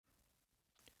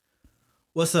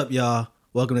What's up, y'all?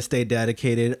 Welcome to Stay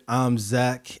Dedicated. I'm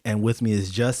Zach, and with me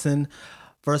is Justin.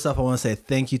 First off, I want to say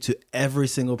thank you to every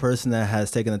single person that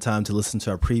has taken the time to listen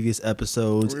to our previous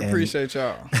episodes. We appreciate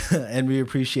y'all. And we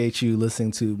appreciate you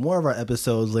listening to more of our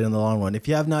episodes later in the long run. If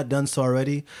you have not done so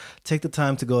already, take the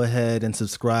time to go ahead and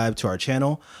subscribe to our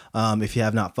channel. If you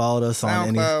have not followed us on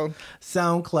any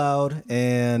SoundCloud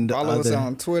and follow us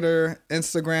on Twitter,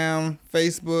 Instagram,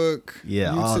 Facebook,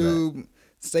 YouTube.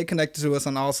 Stay connected to us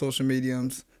on all social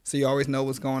mediums, so you always know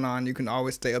what's going on. You can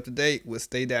always stay up to date with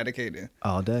Stay Dedicated.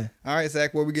 All day. All right,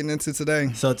 Zach, what are we getting into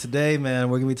today? So today, man,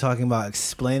 we're going to be talking about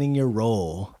explaining your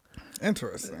role.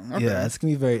 Interesting. Okay. Yeah, it's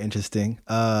going to be very interesting.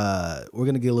 We're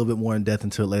going to get a little bit more in depth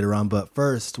into it later on, but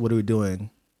first, what are we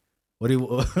doing? What are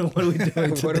we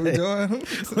doing today? What are we doing?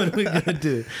 What are we going to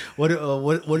do?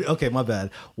 Okay, my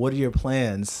bad. What are your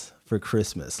plans for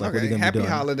Christmas? Like, what are you gonna happy be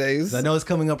doing? Holidays. I know it's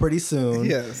coming up pretty soon.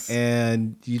 Yes.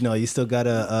 And you still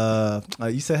gotta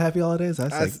you said happy holidays?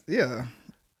 Yeah.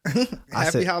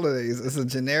 Happy holidays. It's a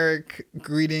generic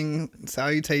greeting,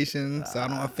 salutation, so I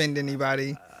don't offend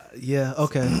anybody. Yeah,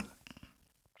 okay.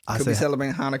 Could be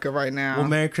celebrating Hanukkah right now. Well,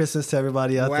 Merry Christmas to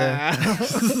everybody out there.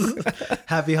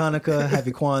 Happy Hanukkah,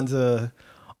 happy Kwanzaa,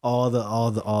 all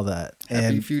that.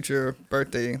 Happy future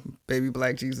birthday, baby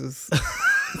Black Jesus.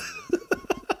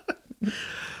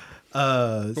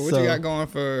 What you got going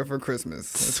for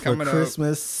Christmas? It's coming for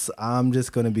Christmas, I'm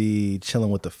just going to be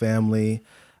chilling with the family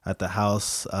at the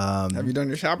house. Have you done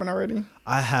your shopping already?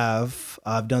 I have.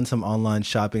 I've done some online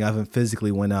shopping. I haven't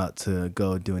physically went out to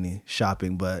go do any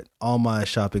shopping, but all my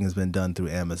shopping has been done through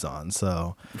Amazon.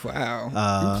 So wow,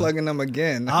 you plugging them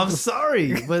again. I'm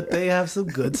sorry, but they have some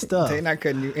good stuff. They're not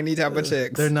cutting you any type of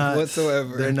checks. They're not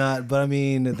whatsoever. They're not. But I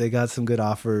mean, they got some good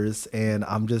offers, and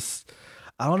I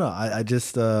don't know. I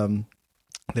just there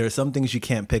are some things you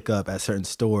can't pick up at certain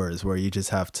stores where you just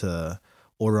have to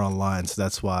order online. So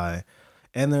that's why.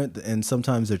 And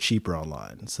sometimes they're cheaper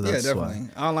online. So that's definitely.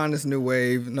 why. Online is a new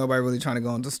wave. Nobody really trying to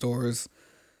go into stores.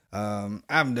 I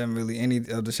haven't done really any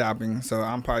of the shopping, so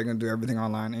I'm probably gonna do everything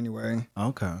online anyway.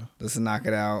 Okay. Just to knock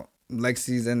it out.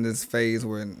 Lexi's in this phase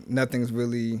where nothing's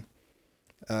really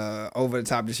over the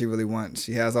top that she really wants.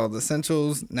 She has all the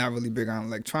essentials, not really big on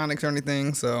electronics or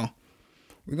anything, so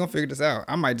we're gonna figure this out.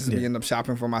 I might just end up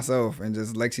shopping for myself, and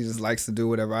just Lexi just likes to do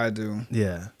whatever I do.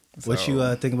 Yeah. So, what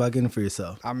you think about getting for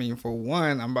yourself? I mean, for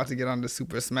one, I'm about to get on the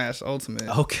Super Smash Ultimate.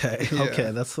 Okay. Yeah.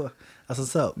 Okay. That's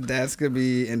what's up. That's gonna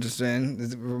be interesting.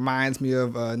 It reminds me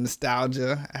of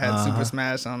nostalgia. I had Super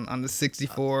Smash on the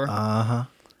 64.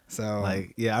 So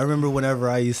I remember whenever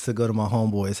I used to go to my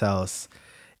homeboy's house,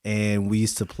 and we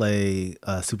used to play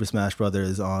Super Smash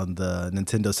Brothers on the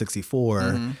Nintendo 64.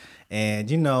 Mm-hmm.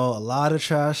 And, a lot of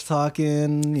trash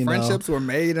talking. Friendships were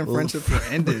made and friendships were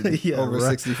ended over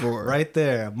 64. Right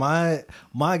there. My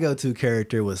go-to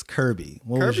character was Kirby.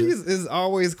 Kirby is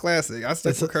always classic. I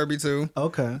stick with Kirby, too.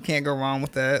 Okay. Can't go wrong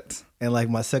with that. And,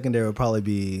 my secondary would probably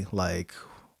be, it'll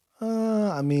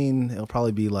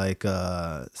probably be,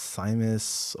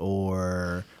 Samus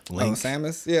or Link. Oh,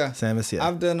 Samus? Yeah. Samus, yeah.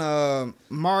 I've done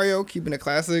Mario, keeping it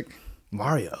classic.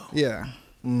 Mario? Yeah.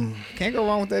 Can't go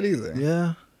wrong with that either.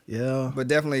 Yeah. Yeah, but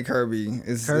definitely Kirby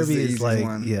is the easiest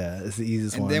one. Yeah, it's the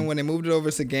easiest one. And then when they moved it over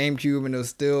to GameCube and it was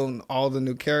still all the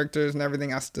new characters and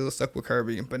everything, I still stuck with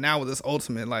Kirby. But now with this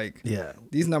Ultimate,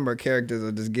 these number of characters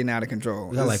are just getting out of control.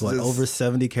 We got over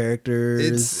 70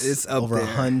 characters. It's up over there.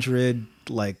 100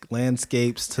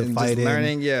 landscapes to and fight just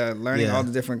learning all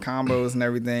the different combos and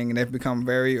everything, and they've become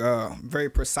very very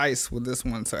precise with this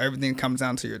one. So everything comes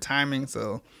down to your timing.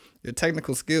 So your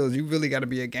technical skills, you really got to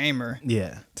be a gamer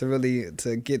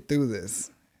to get through this.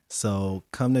 So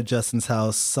come to Justin's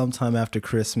house sometime after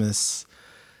Christmas.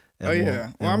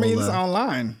 It's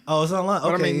online. Oh, it's online.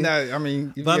 Okay.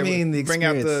 The bring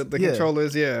out the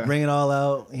controllers. Yeah, bring it all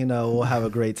out. We'll have a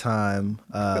great time.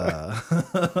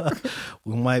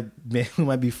 We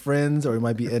might be friends or we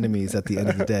might be enemies at the end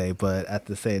of the day, but at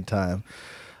the same time.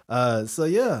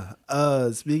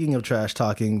 Speaking of trash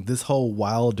talking, this whole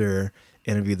Wilder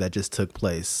interview that just took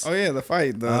place. Oh yeah, the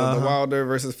fight, the Wilder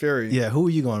versus Fury. Yeah, who are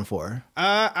you going for?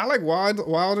 I like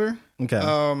Wilder. Okay.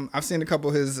 I've seen a couple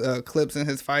of his clips in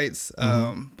his fights.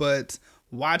 But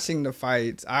watching the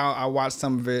fights, I watched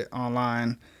some of it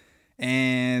online,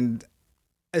 and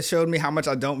it showed me how much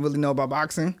I don't really know about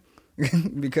boxing.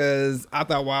 Because I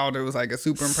thought Wilder was a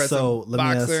super impressive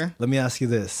boxer. Let me ask you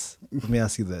this.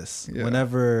 Yeah.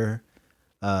 Whenever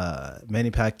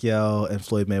Manny Pacquiao and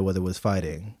Floyd Mayweather was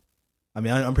fighting, I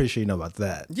mean, I'm pretty sure you know about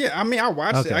that. Yeah, I mean, I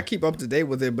watched it. I keep up to date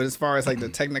with it, but as far as the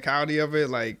technicality of it,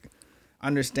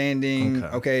 understanding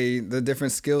the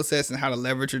different skill sets and how to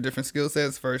leverage your different skill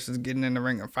sets versus getting in the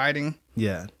ring and fighting.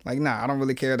 Yeah. Like, nah, I don't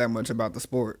really care that much about the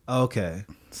sport. Okay.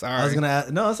 Sorry. I was gonna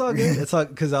ask, no, it's all good. It's all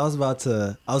because I was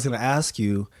gonna ask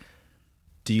you,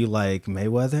 do you like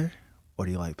Mayweather or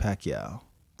do you like Pacquiao?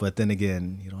 But then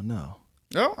again, you don't know.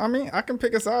 Oh, I mean, I can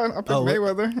pick a side. I'll pick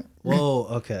Mayweather. Whoa,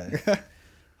 okay.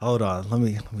 Hold on. Let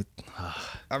me.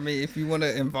 I mean, if you want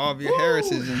to involve your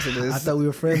heritage into this. I thought we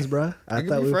were friends, bro. I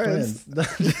thought we were friends.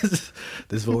 This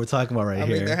is what we're talking about here. I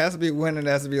mean, there has to be a winner,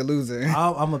 there has to be a loser.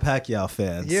 I'm a Pacquiao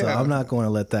fan, so I'm not going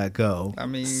to let that go. I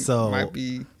mean, it might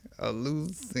be a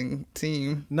losing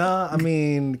team. No, I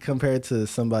mean, compared to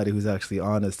somebody who's actually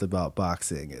honest about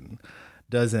boxing and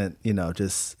doesn't,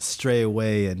 just stray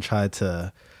away and try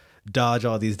to dodge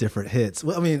all these different hits.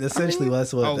 Well, I mean, essentially,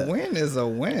 that's what a win is a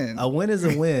win. A win is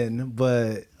a win,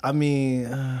 but I mean,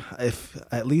 if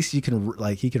at least he can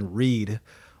read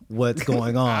what's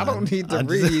going on. I don't need to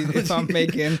read if I'm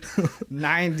making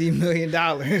 $90 million.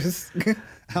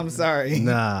 I'm sorry.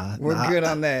 Nah, we're good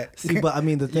on that. See, but I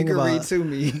mean, the thing about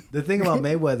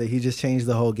Mayweather, he just changed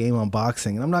the whole game on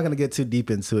boxing, and I'm not going to get too deep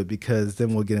into it because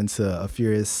then we'll get into a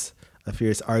furious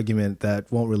argument that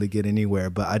won't really get anywhere.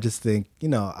 But I just think,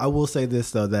 I will say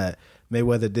this though, that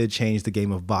Mayweather did change the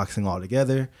game of boxing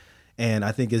altogether, and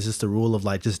I think it's just a rule of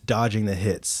like just dodging the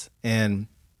hits, and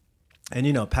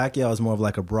Pacquiao is more of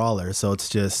like a brawler, so it's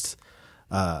just.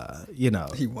 He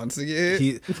wants to get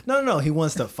hit. No, he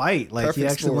wants to fight. Like, he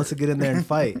actually wants to get in there and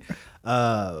fight.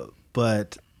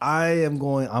 But I'm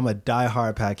a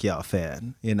diehard Pacquiao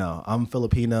fan. I'm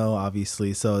Filipino,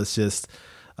 obviously, so it's just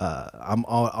I'm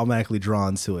automatically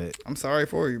drawn to it. I'm sorry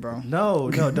for you, bro. No,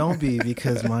 don't be,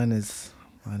 because mine is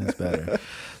better.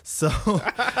 So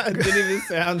I didn't even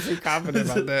sound too confident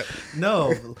about that.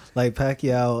 No, like,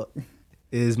 Pacquiao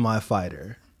is my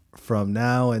fighter from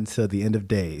now until the end of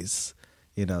days.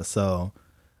 So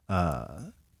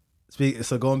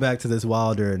going back to this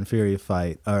Wilder and Fury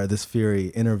fight, or this Fury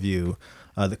interview,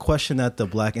 the question that the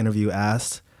black interview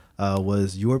asked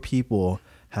was, your people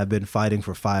have been fighting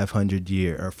for 500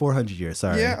 years or 400 years.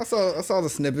 Sorry. Yeah, I saw the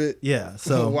snippet. Yeah.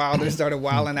 So Wilder started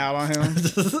wilding out on him.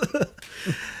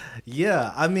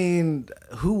 Yeah. I mean,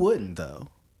 who wouldn't though?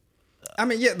 I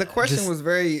mean, yeah, the question was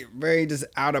very, very just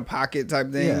out of pocket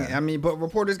type thing. Yeah. I mean, but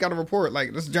reporters got to report.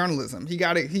 Like, that's journalism. He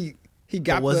got it. He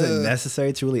got. But was it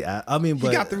necessary to really?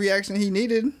 He got the reaction he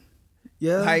needed.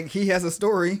 Yeah, like, he has a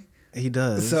story. He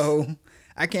does. So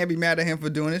I can't be mad at him for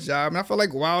doing his job. And I feel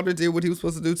like Wilder did what he was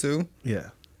supposed to do too. Yeah.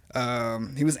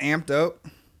 He was amped up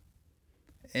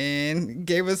and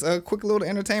gave us a quick little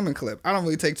entertainment clip. I don't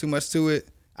really take too much to it.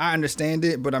 I understand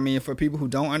it, but I mean, for people who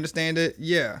don't understand it,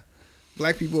 yeah.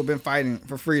 Black people have been fighting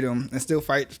for freedom and still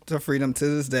fight for freedom to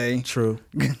this day. True.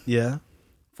 Yeah.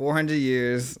 400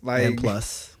 years. Like, and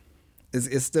plus.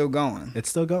 It's still going. It's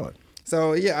still going.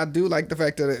 So, yeah, I do like the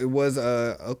fact that it was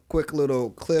a quick little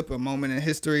clip, a moment in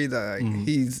history that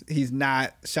he's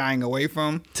not shying away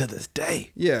from. To this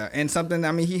day. Yeah, and something,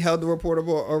 I mean, he held the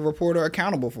reporter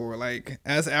accountable for. Like,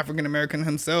 as African-American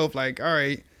himself, like, all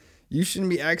right, you shouldn't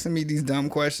be asking me these dumb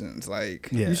questions. Like,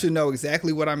 you should know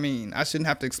exactly what I mean. I shouldn't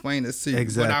have to explain this to you,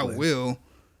 but I will,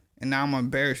 and now I'm going to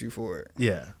embarrass you for it.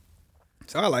 Yeah.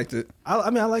 So I liked it. I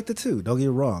mean, I liked it too. Don't get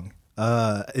me wrong.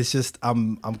 It's just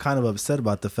I'm kind of upset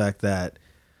about the fact that,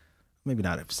 maybe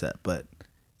not upset, but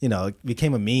it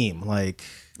became a meme. Like,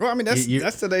 well, I mean,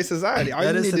 that's today's society. All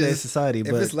that you is need today's society. If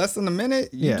but it's less than a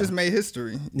minute, you just made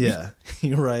history. Yeah,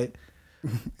 you're right.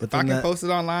 But if I can post it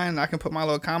online, I can put my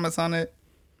little comments on it.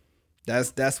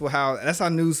 That's how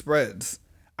news spreads.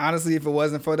 Honestly, if it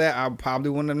wasn't for that, I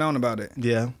probably wouldn't have known about it.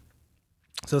 Yeah.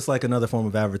 So it's like another form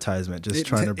of advertisement, just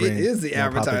trying to bring. It is the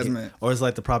advertisement, or it's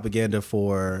like the propaganda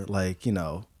for, like,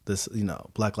 this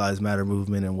Black Lives Matter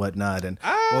movement and whatnot. And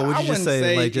what would you just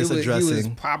say like just addressing? He was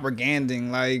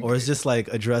propaganding, like, or it's just like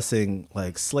addressing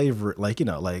like slavery, like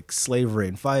like slavery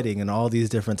and fighting and all these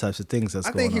different types of things.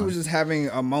 I think he was just having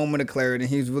a moment of clarity.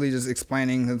 He was really just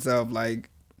explaining himself,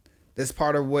 like, that's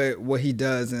part of what he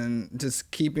does, and just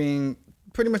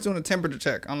pretty much doing a temperature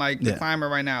check on, like, the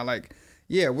climate right now, like.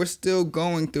 Yeah, we're still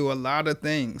going through a lot of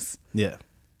things. Yeah.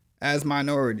 As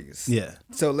minorities. Yeah.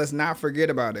 So let's not forget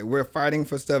about it. We're fighting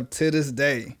for stuff to this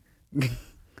day.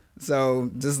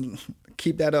 So just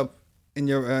keep that up in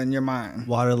your mind.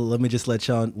 Water, let me just let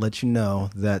you know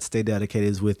that Stay Dedicated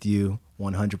is with you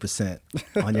 100%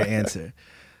 on your answer.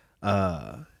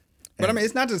 But I mean,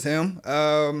 it's not just him.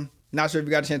 Not sure if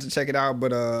you got a chance to check it out,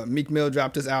 but Meek Mill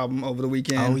dropped his album over the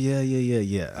weekend. Oh,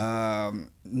 yeah.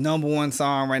 Number one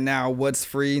song right now, What's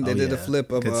Free. They did a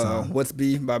flip of What's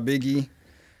Beef by Biggie.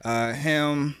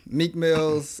 Him, Meek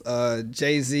Mill's,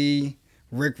 Jay-Z,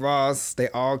 Rick Ross, they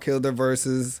all killed their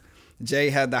verses. Jay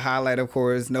had the highlight, of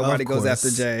course. Nobody goes after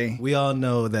Jay. We all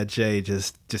know that Jay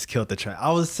just killed the track.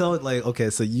 I was telling like, okay,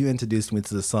 so you introduced me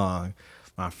to the song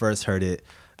when I first heard it.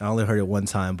 I only heard it one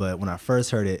time, but when I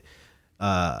first heard it,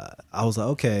 I was like,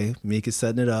 okay, Meek is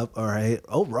setting it up. All right.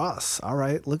 Oh, Ross. All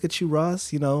right. Look at you,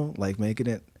 Ross. You know, like making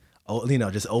it,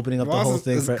 just opening up Ross the whole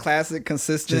thing. Is classic,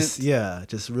 consistent.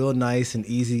 Just real nice and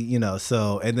easy,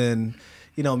 so, and then,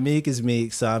 Meek is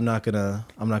Meek, so I'm not gonna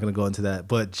go into that.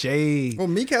 But Jay, well,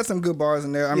 Meek has some good bars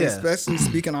in there. I mean, especially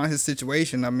speaking on his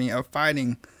situation. I mean, of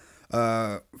fighting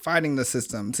the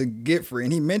system to get free,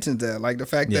 and he mentions that, like the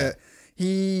fact that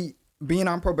he being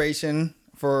on probation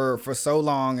for so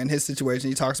long in his situation.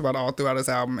 He talks about it all throughout his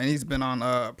album, and he's been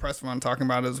on Press Run talking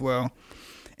about it as well.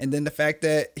 And then the fact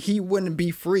that he wouldn't be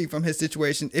free from his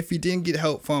situation if he didn't get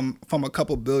help from a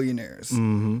couple billionaires,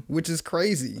 which is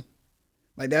crazy.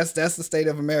 Like that's the state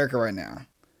of America right now.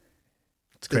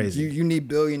 It's crazy. You need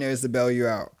billionaires to bail you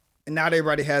out. And not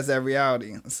everybody has that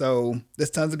reality. So there's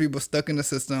tons of people stuck in the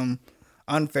system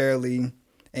unfairly.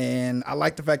 And I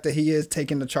like the fact that he is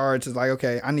taking the charge. It's like,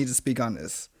 okay, I need to speak on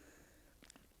this.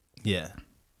 Yeah.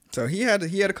 So he had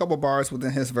a couple bars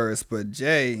within his verse, but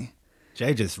Jay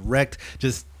just wrecked,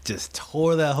 just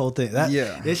tore that whole thing.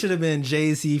 It should have been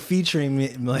Jay-Z featuring me,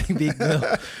 like Big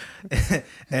Mill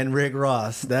and Rick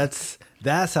Ross. That's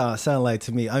how it sounded like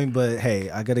to me. I mean, but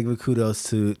hey, I gotta give kudos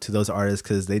to those artists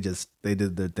because they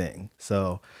did their thing.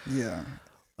 So yeah,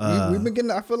 we've been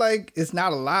getting. I feel like it's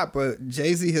not a lot, but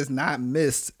Jay-Z has not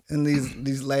missed in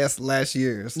these last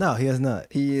years. No, he has not.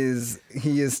 He is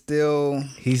still.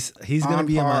 He's gonna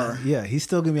be par. He's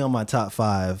still gonna be on my top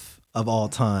 5 of all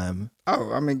time.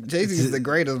 Oh, I mean, Jay-Z is the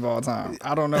greatest of all time.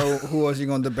 I don't know who else you're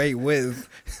going to debate with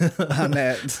on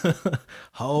that.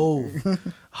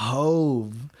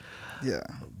 Hove. Yeah.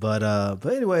 But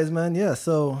anyways, man, yeah,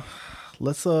 so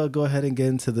let's go ahead and get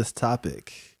into this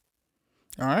topic.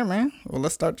 All right, man. Well,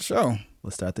 let's start the show.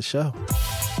 Let's start the show.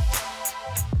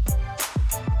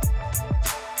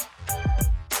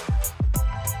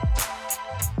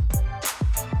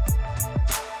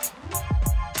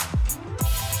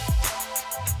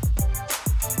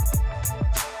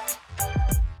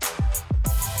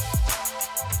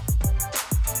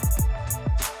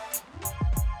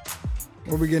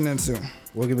 What are we getting into?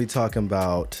 We're going to be talking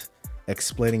about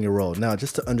explaining your role. Now,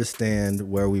 just to understand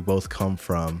where we both come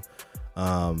from.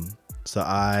 So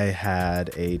I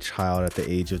had a child at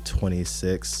the age of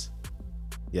 26.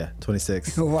 Yeah,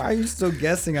 26. Why are you still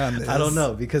guessing on this? I don't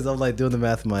know, because I'm like doing the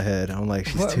math in my head. I'm like,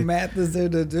 what math is there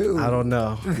to do? I don't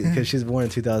know, because she's born in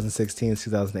 2016,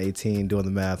 2018, doing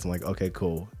the math. I'm like, okay,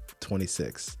 cool.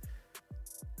 26.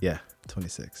 Yeah,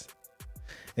 26.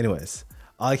 Anyways,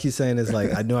 all I keep saying is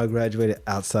like, I knew I graduated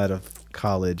outside of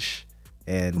college,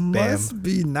 and bam. Must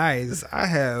be nice. I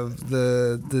have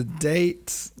the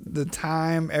dates, the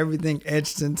time, everything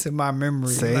etched into my memory.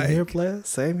 Same here, player.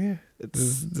 Same here.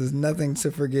 There's nothing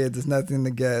to forget. There's nothing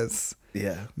to guess.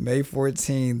 Yeah. May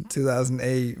 14,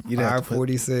 2008,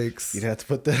 5:46. You'd have to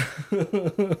put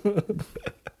that.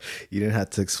 You didn't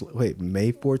have to wait.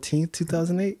 May 14th,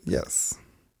 2008. Yes.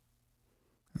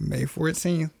 May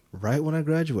 14th. Right when I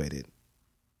graduated.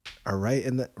 Or right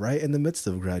in the midst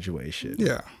of graduation.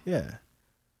 Yeah. Yeah.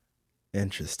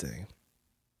 Interesting.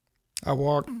 I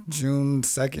walked June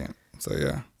 2nd. So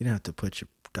yeah. You didn't have to put your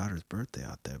daughter's birthday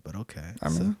out there, but okay. I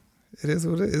mean, it is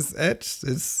what it is. It's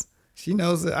etched. She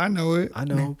knows it. I know it. I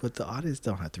know, but the audience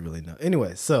don't have to really know.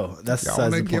 Anyway, so that's y'all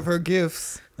want to give her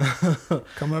gifts.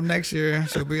 Coming up next year,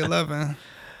 she'll be 11.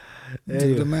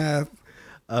 Do the math.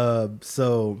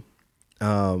 So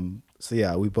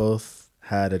yeah, we both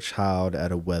had a child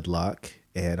at a wedlock,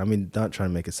 and I mean, not trying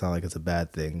to make it sound like it's a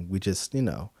bad thing. We just,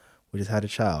 we just had a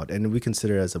child, and we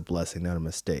consider it as a blessing, not a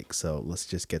mistake. So let's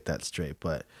just get that straight.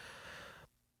 But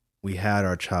we had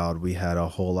our child. We had a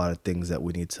whole lot of things that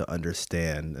we need to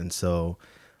understand. And so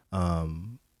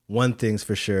one thing's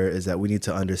for sure is that we need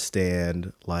to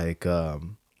understand, like, for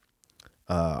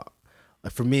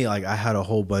me, like I had a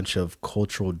whole bunch of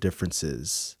cultural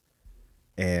differences.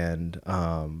 And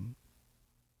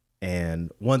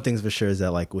one thing's for sure is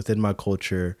that, like, within my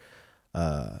culture,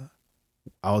 I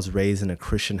was raised in a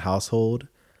Christian household.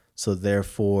 So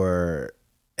therefore,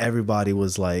 everybody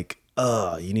was like,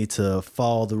 you need to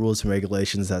follow the rules and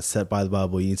regulations that's set by the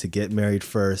Bible. You need to get married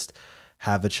first,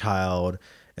 have a child,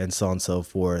 and so on and so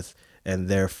forth. And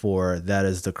therefore, that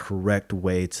is the correct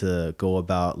way to go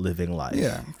about living life.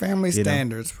 Yeah, family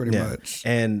standards, pretty much.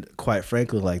 And quite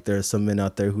frankly, like, there are some men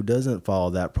out there who doesn't follow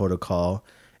that protocol,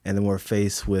 and then we're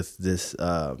faced with this,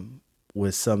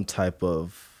 with some type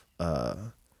of,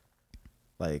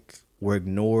 like, we're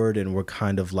ignored and we're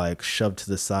kind of like shoved to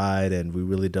the side, and we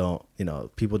really don't,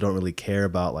 people don't really care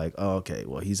about like, oh, okay,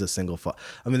 well, he's a single father.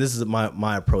 I mean, this is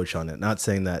my approach on it. Not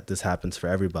saying that this happens for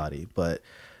everybody, but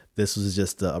this was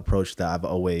just the approach that I've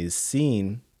always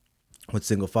seen with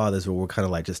single fathers, where we're kind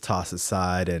of like just tossed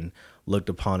aside and looked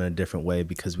upon in a different way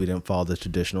because we didn't follow the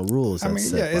traditional rules.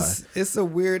 It's a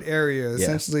weird area.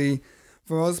 Essentially,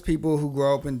 for most people who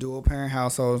grow up in dual parent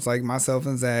households, like myself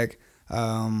and Zach,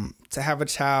 to have a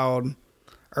child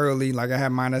early, like I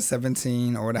had mine at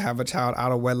 17, or to have a child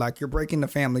out of wedlock, you're breaking the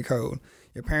family code.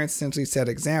 Your parents essentially set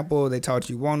example. They taught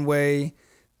you one way,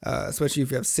 especially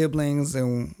if you have siblings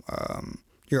and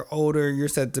you're older, you're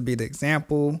set to be the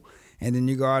example. And then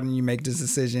you go out and you make this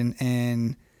decision,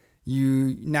 and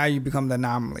you become the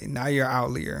anomaly. Now you're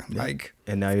outlier. Yeah.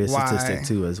 And now you're a statistic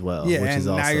too as well. Yeah, which and is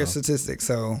also... now you're a statistic.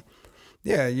 So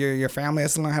yeah, your family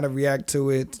has to learn how to react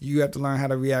to it. You have to learn how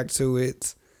to react to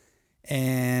it.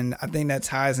 And I think that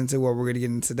ties into what we're going to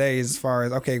get into today, as far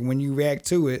as, okay, when you react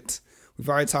to it, we've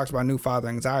already talked about new father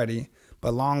anxiety, but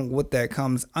along with that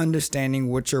comes understanding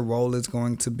what your role is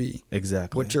going to be.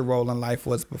 Exactly. What your role in life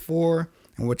was before,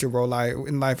 and what your role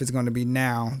in life is going to be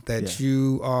now that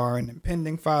you are an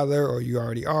impending father, or you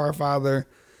already are a father.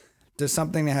 There's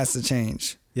something that has to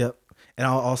change. Yep. And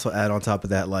I'll also add on top of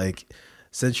that, like,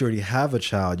 since you already have a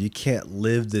child, you can't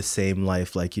live the same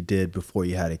life like you did before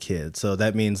you had a kid. So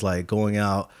that means like going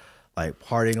out, like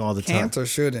partying all the time. Can't or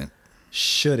shouldn't?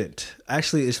 Shouldn't.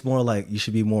 Actually, it's more like you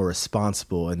should be more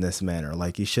responsible in this manner.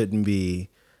 Like, you shouldn't be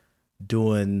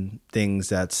doing things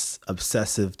that's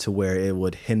obsessive to where it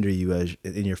would hinder you as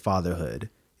in your fatherhood.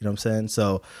 You know what I'm saying?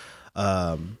 So,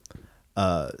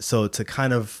 so to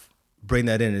kind of bring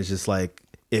that in is just like,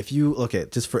 if you, okay,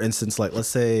 just for instance, like, let's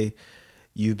say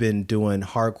you've been doing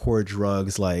hardcore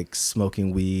drugs, like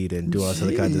smoking weed and doing all this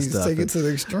other kinds of stuff. Take it to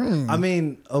the extreme. I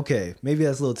mean, okay, maybe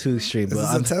that's a little too extreme. Is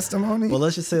this a testimony? Well,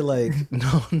 let's just say like,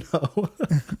 no.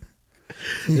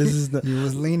 This is not, you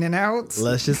was leaning out?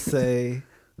 Let's just say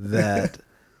that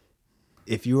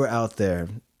if you were out there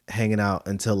hanging out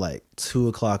until like 2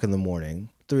 o'clock in the morning,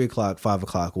 3 o'clock, 5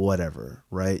 o'clock, whatever,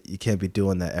 right? You can't be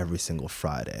doing that every single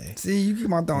Friday. See, you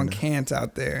keep on throwing can't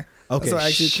out there. Okay, so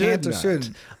actually can't or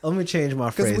shouldn't. Let me change my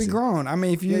phrase. Because we grown. I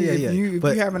mean, if you're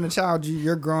having a child,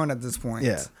 you're grown at this point.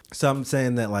 Yeah. So I'm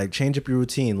saying that, like, change up your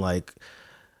routine. Like,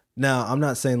 now I'm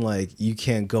not saying like you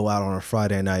can't go out on a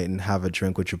Friday night and have a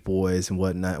drink with your boys and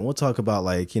whatnot. And we'll talk about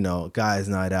like, guys'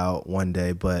 night out one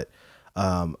day. But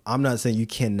I'm not saying you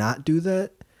cannot do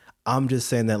that. I'm just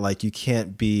saying that like you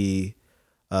can't be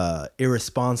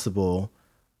irresponsible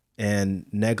and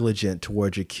negligent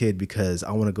towards your kid because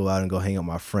I want to go out and go hang out with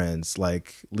my friends.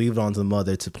 Like, leave it on to the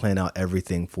mother to plan out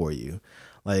everything for you.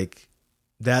 Like,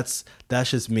 that's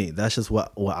just me. That's just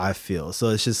what I feel. So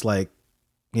it's just like,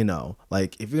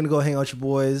 like, if you're gonna go hang out with your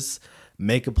boys,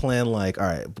 make a plan. Like, all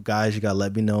right, guys, you gotta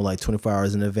let me know like 24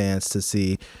 hours in advance to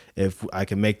see if I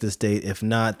can make this date. If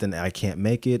not, then I can't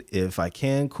make it. If I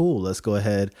can, cool, let's go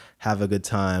ahead, have a good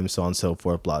time, so on and so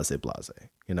forth, blase. So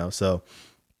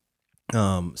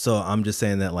I'm just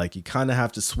saying that like you kind of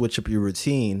have to switch up your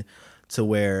routine to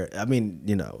where, I mean,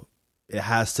 it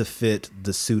has to fit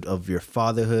the suit of your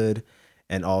fatherhood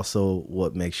and also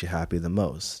what makes you happy the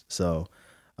most. So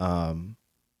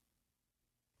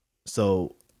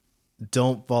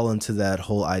don't fall into that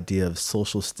whole idea of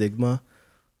social stigma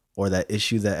or that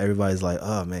issue that everybody's like,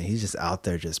 oh man, he's just out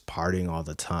there just partying all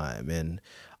the time. And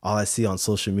all I see on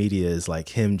social media is like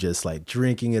him just like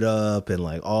drinking it up and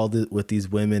like with these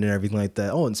women and everything like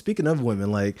that. Oh, and speaking of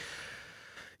women, like,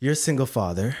 you're a single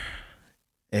father.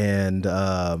 And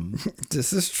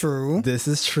this is true. This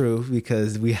is true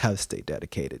because we have stayed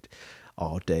dedicated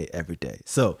all day, every day.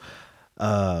 So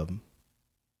not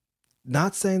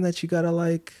saying that you gotta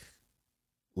like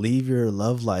leave your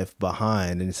love life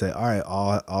behind and say, all right,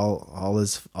 all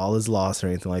is lost or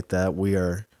anything like that. We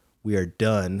are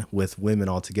done with women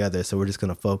altogether. So we're just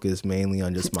gonna focus mainly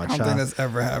on just my child. I don't think that's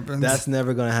ever happened. That's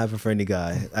never gonna happen for any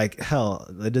guy. Like, hell,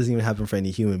 it doesn't even happen for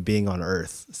any human being on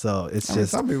Earth. So it's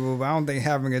just some people. But I don't think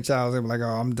having a child, they're like, oh,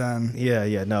 I'm done.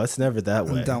 Yeah. No, it's never that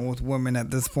way. I'm done with women at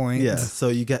this point. Yeah.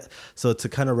 So to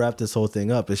kind of wrap this whole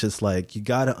thing up, it's just like you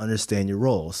gotta understand your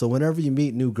role. So whenever you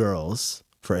meet new girls,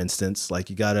 for instance,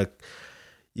 like you gotta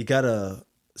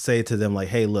say to them like,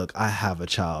 hey, look, I have a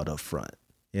child up front,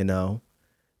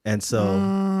 And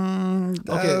so,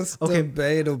 that's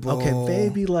debatable. Okay,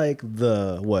 maybe like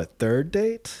the third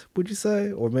date, would you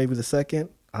say? Or maybe the second?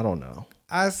 I don't know.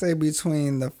 I say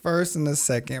between the first and the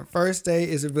second. First date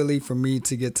is really for me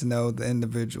to get to know the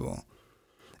individual.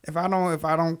 If I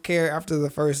don't care after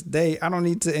the first date, I don't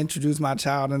need to introduce my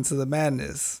child into the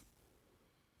madness.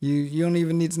 You don't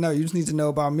even need to know. You just need to know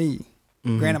about me.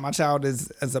 Mm-hmm. Granted, my child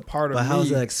is as a part of me. But how is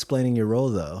that explaining your role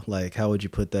though? Like, how would you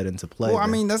put that into play? Well, I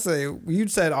mean, you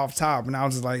said off top, and I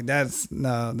was just like, that's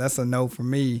a no for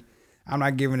me. I'm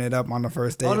not giving it up on the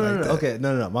first day. Oh, no. Okay,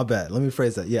 no, my bad. Let me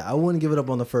phrase that. Yeah, I wouldn't give it up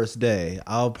on the first day.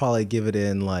 I'll probably give it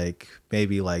in like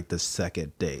maybe like the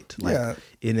second date, like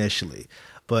initially.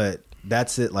 But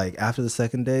that's it. Like after the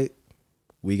second date,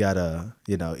 we gotta,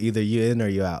 either you in or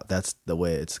you out. That's the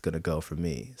way it's gonna go for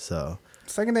me. So.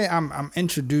 Second day, I'm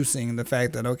introducing the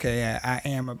fact that, okay, I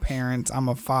am a parent. I'm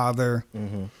a father.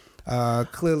 Mm-hmm.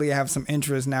 Clearly, I have some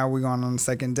interest. Now we're going on the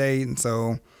second date. And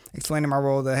so explaining my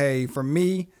role that, hey, for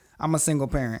me, I'm a single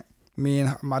parent. Me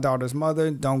and my daughter's mother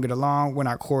don't get along. We're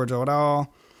not cordial at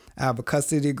all. I have a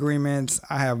custody agreement.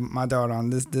 I have my daughter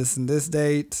on this, and this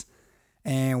date.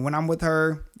 And when I'm with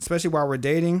her, especially while we're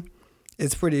dating,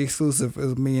 it's pretty exclusive.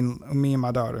 It's me and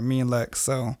my daughter, me and Lex.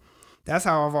 So that's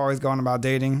how I've always gone about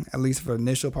dating, at least for the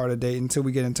initial part of dating, until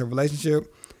we get into a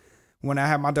relationship. When I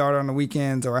have my daughter on the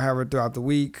weekends or I have her throughout the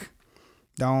week,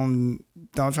 don't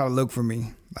try to look for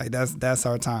me. Like that's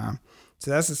our time. So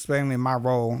that's explaining my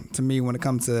role to me when it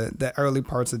comes to the early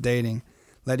parts of dating.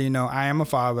 Letting you know I am a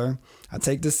father. I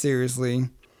take this seriously.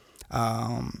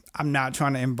 I'm not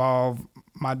trying to involve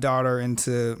my daughter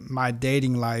into my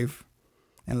dating life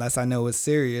unless I know it's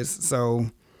serious. So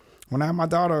when I have my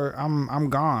daughter,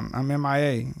 I'm gone. I'm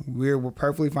MIA. We're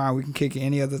perfectly fine. We can kick it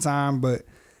any other time, but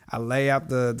I lay out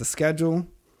the schedule,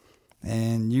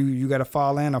 and you got to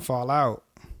fall in or fall out.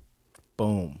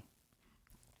 Boom.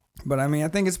 But I mean, I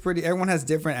think it's pretty. Everyone has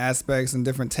different aspects and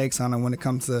different takes on it when it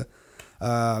comes to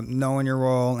knowing your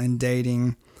role and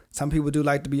dating. Some people do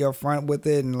like to be upfront with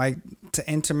it and like to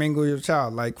intermingle your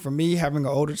child. Like for me, having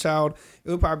an older child, it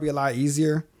would probably be a lot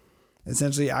easier.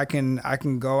 Essentially, I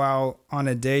can go out on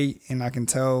a date and I can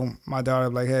tell my daughter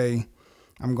like, hey,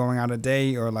 I'm going on a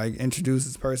date, or like introduce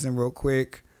this person real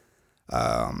quick.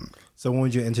 So when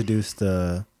would you introduce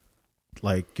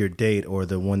your date or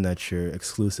the one that you're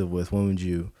exclusive with? When would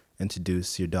you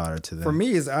introduce your daughter to them? For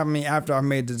me, after I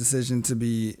made the decision to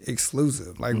be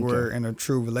exclusive, like we're in a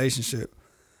true relationship.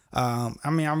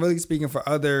 I'm really speaking for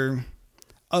other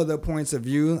points of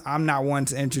view. I'm not one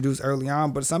to introduce early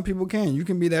on, but some people can. You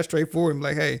can be that straightforward and be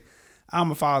like, hey,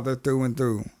 I'm a father through and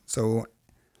through. So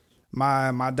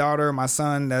my daughter, my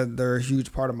son, they're a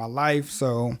huge part of my life.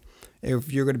 So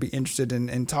if you're going to be interested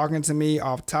in talking to me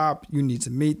off top, you need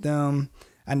to meet them.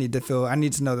 I need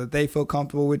to know that they feel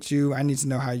comfortable with you. I need to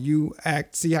know how you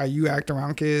act, see how you act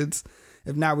around kids.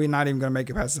 If not, we're not even going to make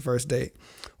it past the first date,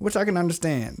 which I can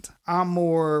understand. I'm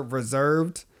more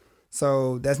reserved,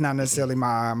 so that's not necessarily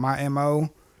my MO.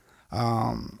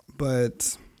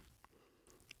 But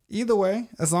either way,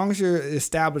 as long as you're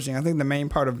establishing, I think the main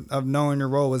part of knowing your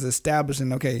role is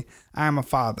establishing, okay, I am a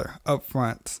father up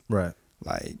front. Right.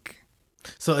 Like.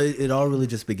 So it all really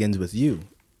just begins with you.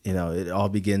 It all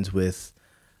begins with,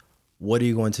 what are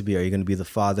you going to be? Are you going to be the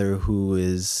father are you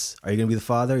going to be the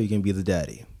father or are you going to be the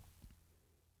daddy?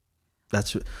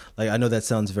 That's like, I know that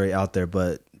sounds very out there,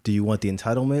 but do you want the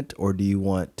entitlement or do you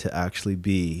want to actually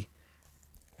be,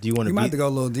 you might have to go a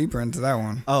little deeper into that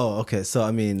one. Oh, okay. So,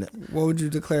 I mean, what would you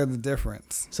declare the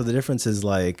difference? So the difference is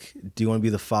like, do you want to be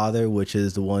the father, which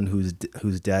is the one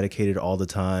who's dedicated all the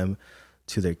time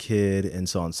to their kid and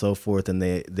so on and so forth, and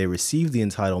they receive the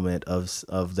entitlement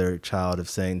of their child, of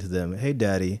saying to them, hey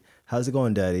daddy, how's it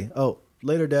going, daddy? Oh,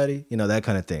 later, daddy, that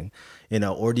kind of thing,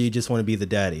 or do you just want to be the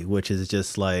daddy, which is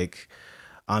just like,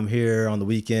 I'm here on the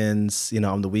weekends,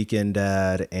 I'm the weekend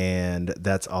dad, and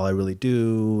that's all I really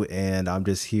do, and I'm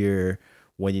just here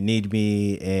when you need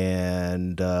me,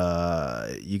 and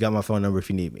you got my phone number if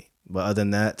you need me, but other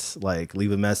than that, like,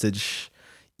 leave a message,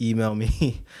 email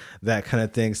me, that kind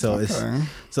of thing. So okay.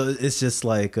 it's just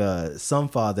like some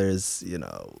fathers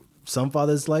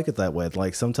like it that way.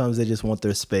 Like sometimes they just want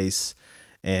their space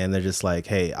and they're just like,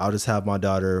 hey, I'll just have my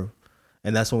daughter.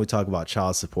 And that's when we talk about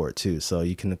child support too. So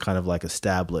you can kind of like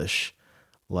establish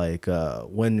like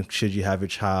when should you have your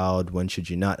child, when should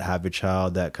you not have your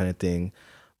child, that kind of thing.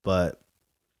 But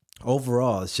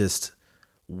overall, it's just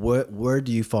where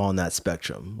do you fall on that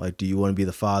spectrum? Like, do you want to be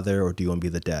the father or do you want to be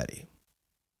the daddy?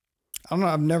 I don't know.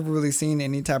 I've never really seen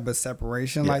any type of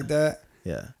separation like that.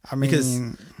 Yeah. I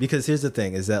mean, because here's the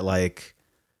thing is that like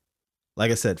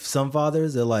I said, some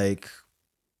fathers are like,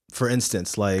 for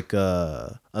instance, like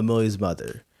Amelia's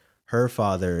mother, her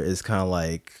father is kind of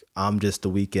like, I'm just the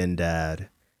weekend dad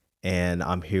and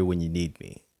I'm here when you need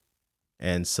me.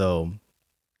 And so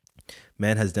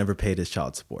man has never paid his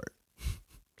child support.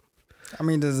 I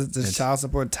mean, does child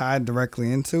support tie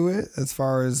directly into it as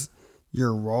far as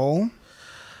your role?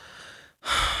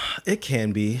 It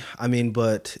can be. I mean,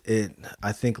 but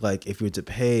I think like if you were to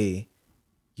pay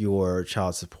your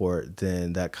child support,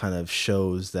 then that kind of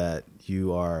shows that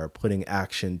you are putting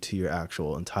action to your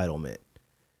actual entitlement.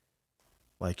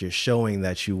 Like you're showing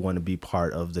that you want to be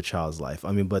part of the child's life.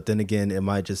 I mean, but then again, it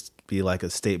might just be like a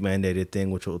state mandated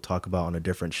thing, which we'll talk about on a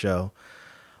different show.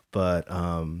 But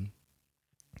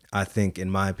I think, in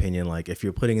my opinion, like if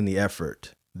you're putting in the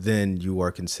effort, then you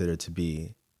are considered to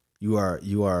be, you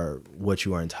are what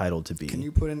you are entitled to be. Can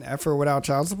you put in effort without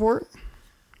child support?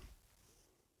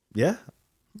 Yeah.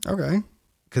 Okay.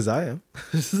 Because I am.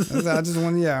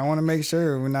 I want to make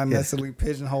sure we're not necessarily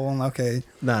pigeonholing. Okay.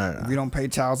 No. If you don't pay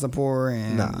child support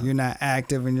and you're not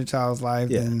active in your child's life,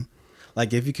 then.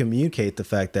 Like if you communicate the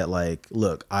fact that like,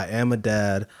 look, I am a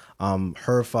dad,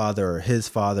 her father or his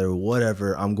father,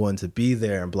 whatever, I'm going to be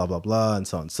there and blah, blah, blah, and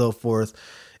so on and so forth.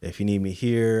 If you need me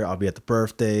here, I'll be at the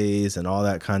birthdays and all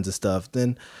that kinds of stuff.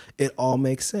 Then it all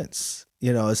makes sense.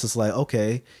 You know, it's just like,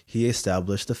 okay, he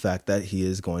established the fact that he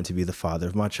is going to be the father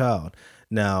of my child.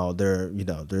 Now, there's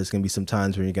going to be some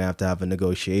times when you're going to have a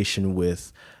negotiation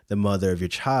with the mother of your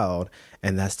child,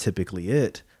 and that's typically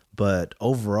it. But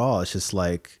overall, it's just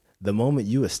like the moment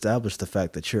you establish the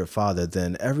fact that you're a father,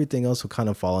 then everything else will kind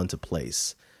of fall into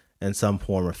place in some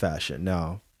form or fashion.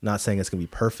 Now, not saying it's going to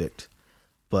be perfect,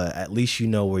 but at least you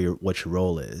know what your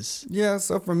role is. Yeah,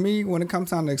 so for me, when it comes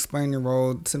time to explain your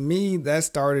role, to me, that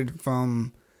started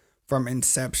from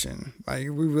inception. Like,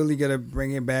 we really got to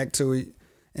bring it back to it.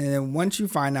 And then once you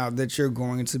find out that you're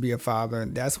going to be a father,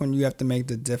 that's when you have to make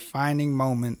the defining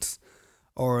moments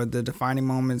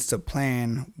to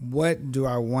plan, what do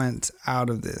I want out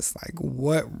of this? Like,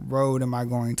 what road am I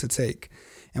going to take?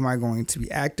 Am I going to be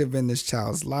active in this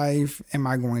child's life? Am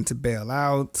I going to bail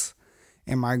out?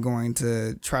 Am I going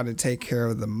to try to take care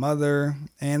of the mother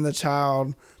and the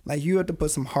child? Like, you have to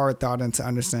put some hard thought into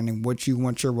understanding what you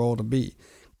want your role to be.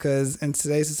 Because in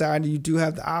today's society, you do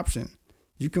have the option.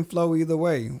 You can flow either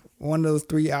way. One of those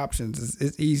three options.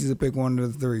 It's easy to pick one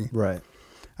of the three. Right.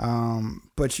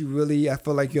 But I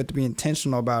feel like you have to be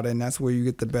intentional about it, and that's where you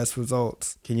get the best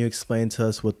results. Can you explain to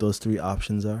us what those three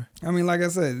options are? I mean, like I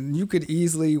said, you could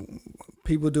easily,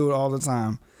 people do it all the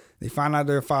time. They find out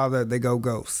they're a father, they go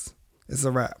ghost. It's a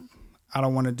wrap. I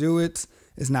don't want to do it.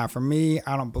 It's not for me.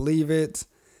 I don't believe it.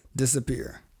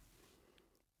 Disappear.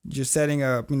 You're setting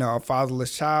up, a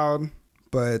fatherless child,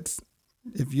 but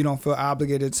if you don't feel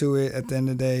obligated to it, at the end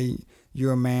of the day,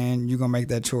 you're a man, you're going to make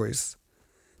that choice.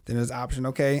 Then there's the option,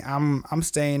 okay, I'm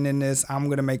staying in this. I'm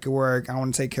going to make it work. I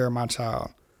want to take care of my child.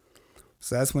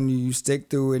 So that's when you stick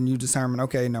through it and you determine,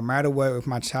 okay, no matter what, if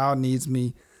my child needs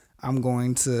me, I'm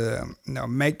going to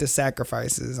make the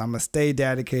sacrifices. I'm going to stay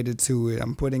dedicated to it.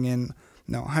 I'm putting in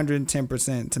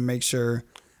 110% to make sure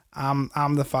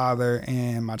I'm the father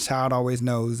and my child always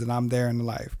knows that I'm there in the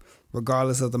life,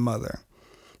 regardless of the mother.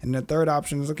 And the third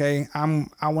option is, okay, I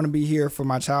want to be here for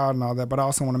my child and all that, but I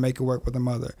also want to make it work with the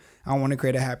mother. I want to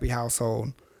create a happy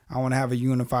household. I want to have a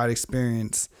unified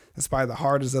experience. It's probably the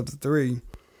hardest of the three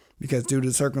because due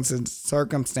to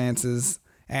circumstances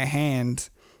at hand,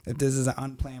 if this is an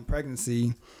unplanned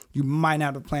pregnancy, you might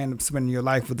not have planned to spend your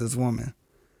life with this woman.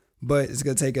 But it's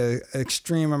going to take an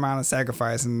extreme amount of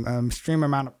sacrifice and an extreme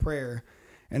amount of prayer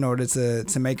in order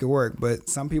to make it work. But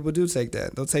some people do take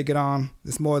that. They'll take it on.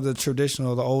 It's more the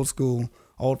traditional, the old school,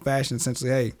 old fashioned,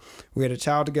 essentially, hey, we had a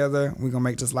child together. We're going to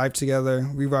make this life together.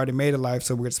 We've already made a life,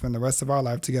 so we're going to spend the rest of our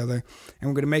life together. And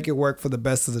we're going to make it work for the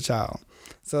best of the child.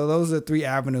 So those are three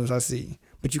avenues I see.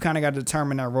 But you kind of got to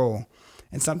determine that role.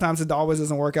 And sometimes it always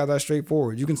doesn't work out that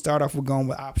straightforward. You can start off with going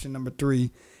with option number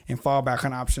 3 and fall back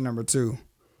on option number 2.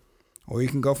 Or you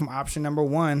can go from option number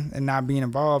 1 and not being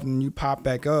involved and you pop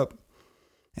back up.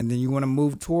 And then you want to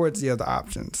move towards the other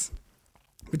options.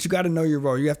 But you got to know your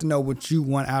role. You have to know what you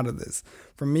want out of this.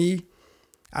 For me,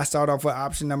 I start off with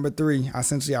option number 3.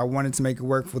 I wanted to make it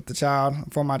work with the child,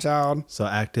 for my child. So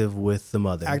active with the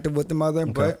mother.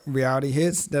 Okay. But reality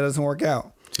hits, that doesn't work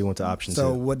out. So you went to option 2.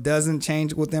 So what doesn't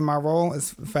change within my role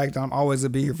is the fact that I'm always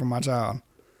going to be here for my child.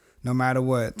 No matter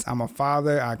what. I'm a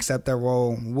father. I accept that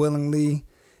role willingly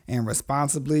and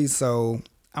responsibly. So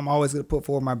I'm always going to put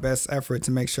forward my best effort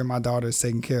to make sure my daughter is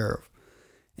taken care of.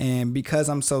 And because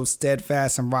I'm so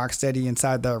steadfast and rock steady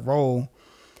inside that role,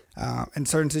 in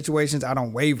certain situations, I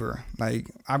don't waver. Like,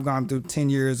 I've gone through 10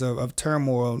 years of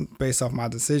turmoil based off my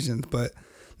decisions, but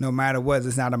no matter what,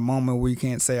 it's not a moment where you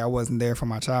can't say I wasn't there for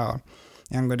my child.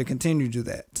 And I'm going to continue to do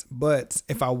that. But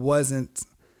if I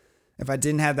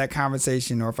didn't have that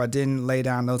conversation, or if I didn't lay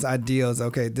down those ideals,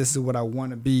 okay, this is what I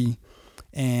want to be,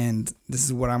 and this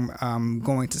is what I'm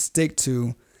going to stick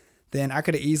to, then I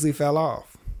could have easily fell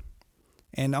off.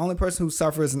 And the only person who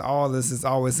suffers in all this is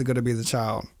always going to be the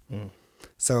child.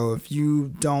 So if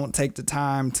you don't take the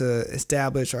time to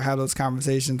establish or have those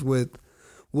conversations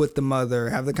with the mother,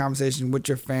 have the conversation with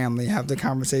your family, have the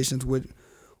conversations with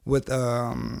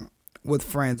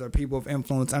friends or people of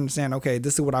influence, understand, okay,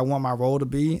 this is what I want my role to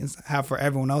be, is have for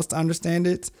everyone else to understand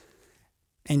it,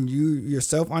 and you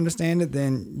yourself understand it,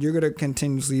 then you're going to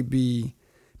continuously be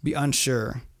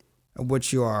unsure of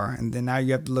what you are. And then now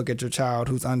you have to look at your child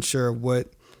who's unsure of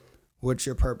what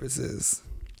your purpose is,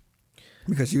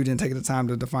 because you didn't take the time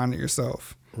to define it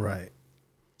yourself. Right.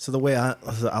 So the way I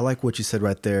like what you said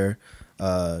right there.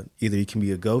 Either you can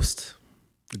be a ghost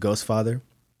father,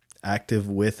 active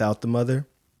without the mother,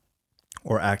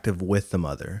 or active with the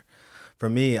mother. For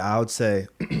me, I would say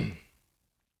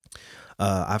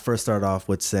I first started off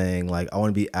with saying, like, I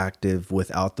want to be active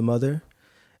without the mother.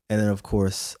 And then, of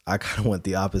course, I kind of went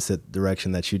the opposite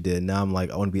direction that you did. Now I'm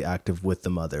like, I want to be active with the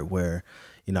mother, where,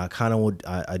 you know,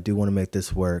 I do want to make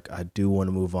this work. I do want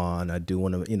to move on. I do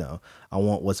want to, you know, I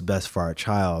want what's best for our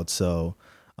child. So,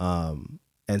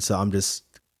 and so I'm just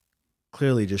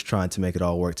clearly just trying to make it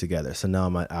all work together. So now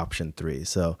I'm at option 3.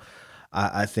 So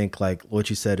I think, like, what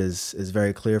you said is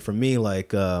very clear for me.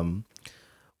 Like,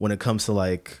 when it comes to,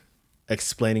 like,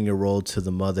 explaining your role to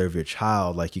the mother of your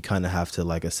child, like, you kind of have to,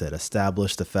 like I said,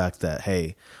 establish the fact that,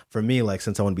 hey, for me, like,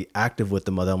 since I want to be active with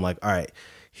the mother, I'm like, all right,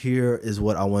 here is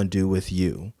what I want to do with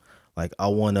you. Like, I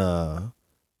want to,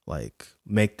 like,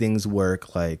 make things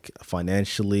work, like,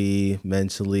 financially,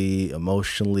 mentally,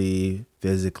 emotionally,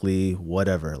 physically,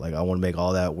 whatever. Like, I want to make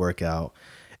all that work out.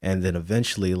 And then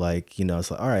eventually, like, you know,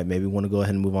 it's like, all right, maybe we want to go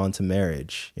ahead and move on to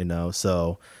marriage, you know?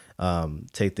 So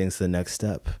take things to the next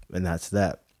step, and that's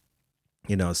that.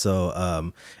 You know,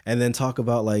 so, and then talk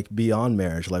about, like, beyond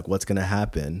marriage, like, what's going to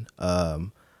happen.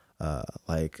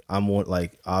 Like,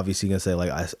 obviously gonna say,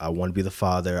 like, I want to be the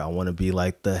father. I want to be,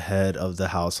 like, the head of the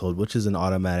household, which is an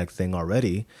automatic thing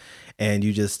already. And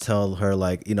you just tell her,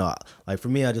 like, you know, like, for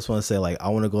me, I just want to say, like, I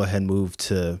want to go ahead and move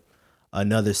to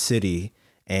another city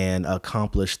and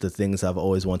accomplish the things I've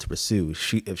always wanted to pursue.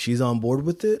 If she's on board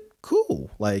with it,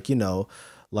 cool. Like, you know,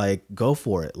 like, go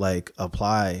for it. Like,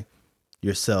 apply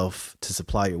yourself to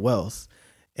supply your wealth,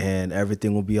 and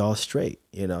everything will be all straight,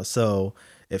 you know? So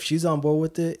if she's on board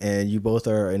with it and you both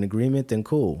are in agreement, then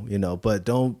cool, you know, but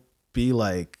don't be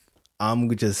like,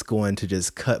 I'm just going to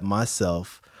just cut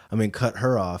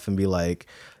her off and be like,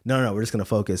 no, we're just going to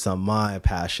focus on my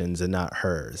passions and not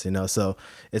hers, you know? So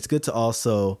it's good to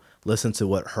also listen to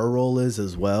what her role is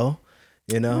as well,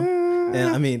 you know?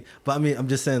 And I'm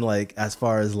just saying, like, as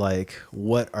far as, like,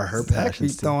 what are her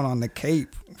passions? Throwing on the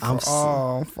cape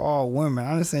for all women.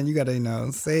 I understand you got to, you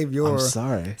know, save your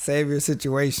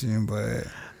situation, but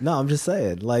no, I'm just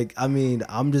saying, like, I mean,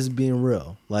 I'm just being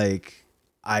real. Like,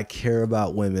 I care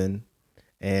about women,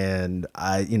 and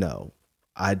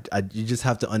you just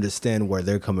have to understand where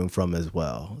they're coming from as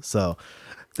well. So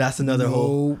that's another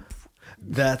whole.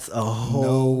 That's a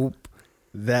whole.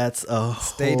 That's a whole.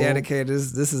 Stay dedicated.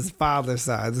 This is father's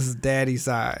side. This is daddy's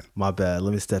side. My bad.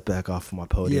 Let me step back off of my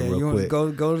podium real quick.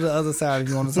 Go to the other side if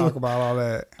you want to talk about all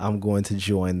that. I'm going to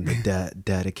join the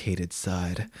dedicated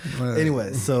side.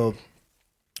 Anyway, so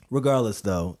regardless,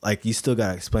 though, like, you still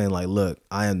gotta explain, like, look,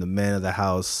 I am the man of the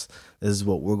house. This is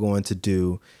what we're going to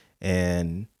do,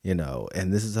 and, you know,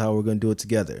 and this is how we're going to do it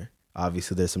together.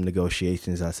 Obviously, there's some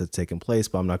negotiations that's taking place,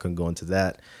 but I'm not going to go into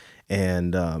that.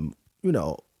 And you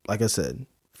know, like I said,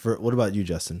 what about you,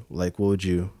 Justin? Like, what would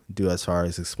you do as far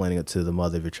as explaining it to the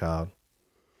mother of your child?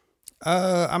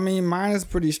 I mean, mine is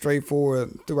pretty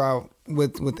straightforward throughout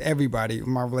with everybody,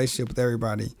 my relationship with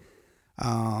everybody.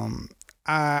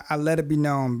 I let it be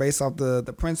known based off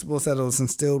the principles that was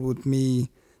instilled with me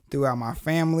throughout my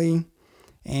family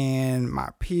and my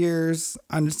peers,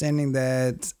 understanding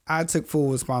that I took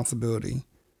full responsibility.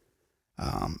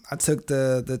 I took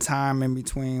the time in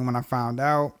between when I found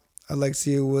out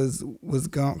Alexia was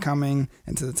coming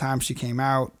and to the time she came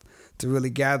out to really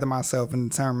gather myself and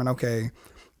determine, okay,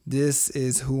 this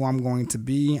is who I'm going to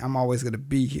be. I'm always going to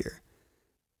be here.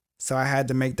 So I had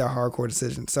to make that hardcore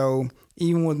decision. So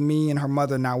even with me and her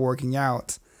mother not working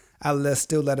out, I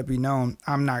still let it be known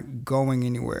I'm not going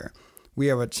anywhere. We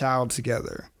have a child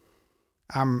together.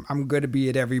 I'm going to be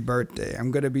at every birthday.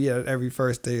 I'm going to be at every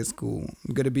first day of school.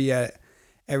 I'm going to be at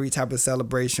every type of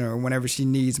celebration, or whenever she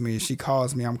needs me, if she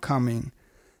calls me, I'm coming.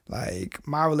 Like,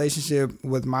 my relationship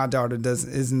with my daughter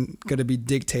isn't going to be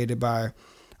dictated by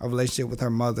a relationship with her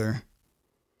mother.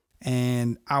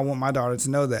 And I want my daughter to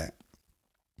know that.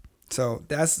 So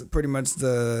that's pretty much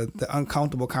the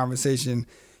uncomfortable conversation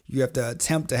you have to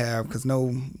attempt to have, because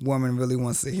no woman really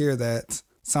wants to hear that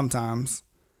sometimes.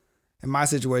 in my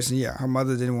situation, yeah, her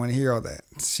mother didn't want to hear all that.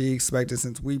 She expected,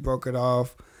 since we broke it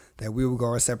off, that we would go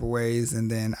our separate ways,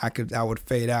 and then I would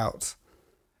fade out.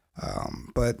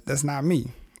 But that's not me.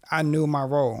 I knew my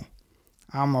role.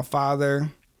 I'm a father.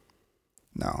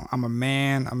 No, I'm a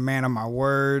man of my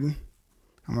word.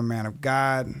 I'm a man of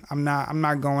God. I'm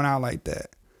not going out like that.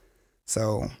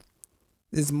 So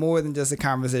it's more than just a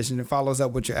conversation. It follows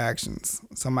up with your actions.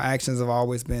 So my actions have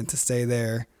always been to stay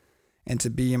there and to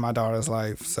be in my daughter's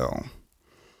life. So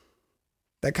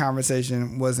that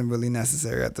conversation wasn't really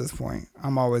necessary at this point.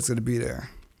 I'm always going to be there.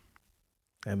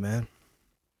 Amen.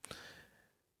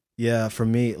 Yeah, for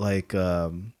me, like,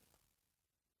 I'm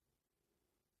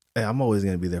always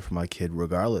going to be there for my kid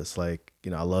regardless. Like,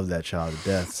 you know, I love that child to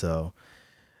death. So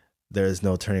there's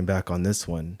no turning back on this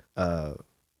one.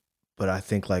 But I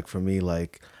think, like, for me,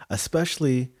 like,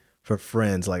 especially for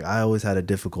friends, like, I always had a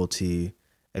difficulty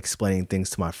explaining things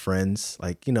to my friends,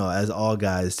 like, you know, as all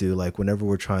guys do, like, whenever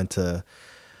we're trying to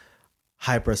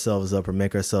hype ourselves up or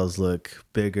make ourselves look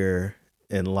bigger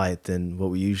in light than what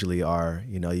we usually are,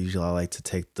 you know, usually I like to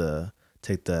take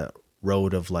the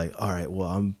road of like, all right,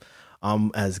 well,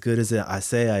 I'm as good as I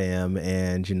say I am.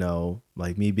 And, you know,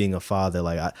 like me being a father,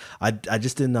 like I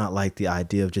just did not like the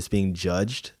idea of just being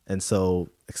judged. And so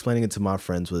explaining it to my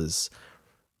friends was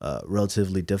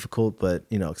relatively difficult, but,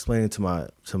 you know, explaining it to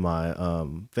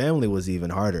my family was even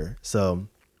harder. So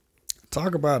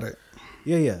talk about it.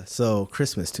 Yeah. So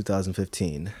Christmas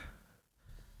 2015,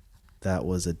 that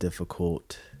was a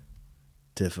difficult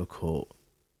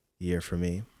year for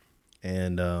me.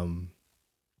 And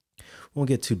won't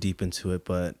get too deep into it,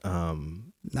 but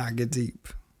not get deep.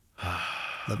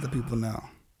 Let the people know.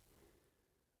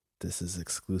 This is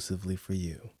exclusively for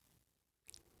you.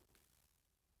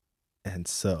 And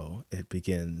so it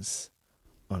begins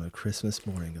on a Christmas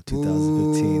morning of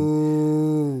 2015.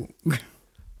 Ooh.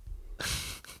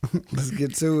 Let's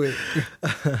get to it.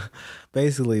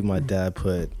 Basically, my dad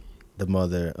put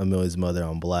Amelia's mother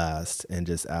on blast and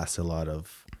just asked a lot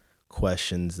of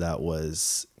questions that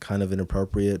was kind of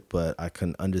inappropriate, but I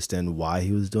couldn't understand why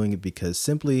he was doing it, because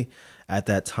simply at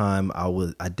that time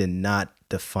I did not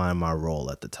define my role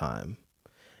at the time.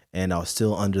 And I was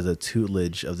still under the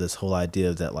tutelage of this whole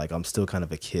idea that, like, I'm still kind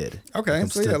of a kid. Okay,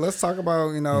 so let's talk about,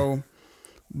 you know,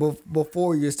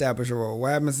 before you establish a role.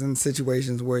 What happens in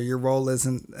situations where your role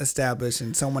isn't established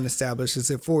and someone establishes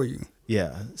it for you?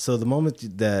 Yeah. So the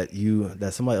moment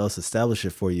that somebody else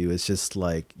establishes it for you, it's just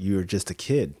like you're just a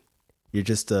kid. You're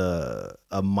just a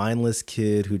mindless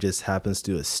kid who just happens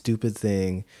to do a stupid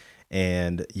thing,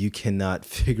 and you cannot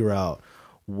figure out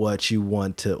what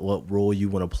role you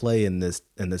want to play in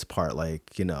this part,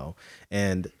 like, you know.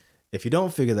 And if you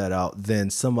don't figure that out, then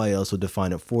somebody else will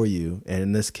define it for you. And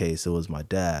in this case, it was my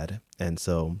dad. And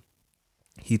so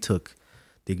he took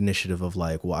the initiative of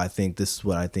like, well, I think this is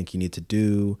what I think you need to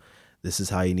do. This is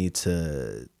how you need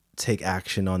to take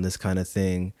action on this kind of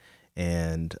thing.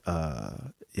 And,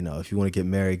 you know, if you want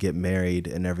to get married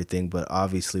and everything. But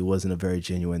obviously it wasn't a very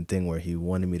genuine thing where he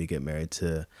wanted me to get married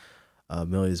to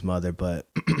Amelia's mother. But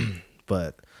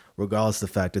regardless of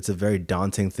the fact, it's a very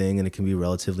daunting thing, and it can be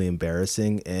relatively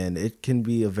embarrassing, and it can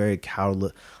be a very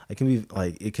cowardly.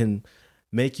 It can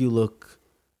make you look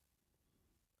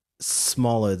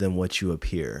smaller than what you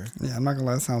appear. Yeah, I'm not gonna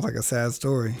lie, it sounds like a sad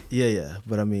story. Yeah,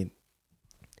 but I mean,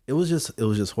 it was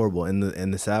just horrible.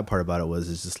 And the sad part about it was,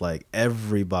 it's just like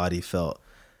everybody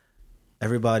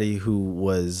who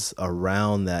was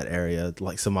around that area,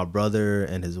 like, so my brother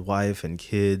and his wife and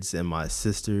kids and my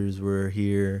sisters were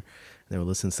here. They were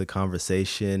listening to the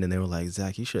conversation, and they were like,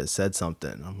 Zach, you should have said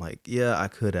something. I'm like, yeah, I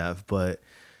could have, but,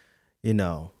 you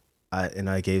know,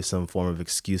 I gave some form of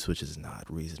excuse, which is not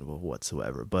reasonable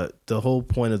whatsoever. But the whole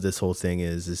point of this whole thing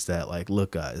is that, like,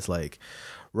 look, guys, like,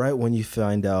 right when you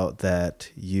find out that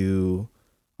you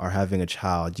are having a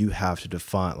child, you have to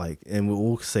define, like, and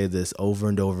we'll say this over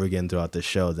and over again throughout the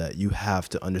show, that you have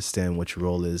to understand what your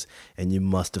role is, and you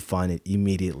must define it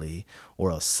immediately,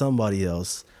 or else somebody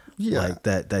else, like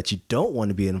that you don't want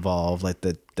to be involved, like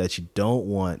that you don't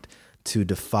want to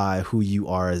defy who you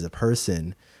are as a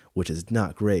person, which is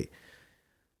not great,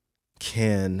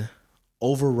 can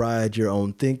override your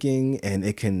own thinking, and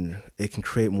it can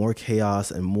create more chaos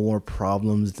and more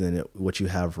problems than what you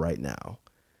have right now.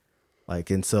 Like,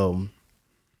 and so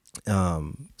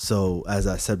as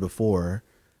I said before,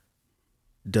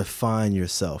 define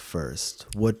yourself first.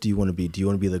 What do you want to be? Do you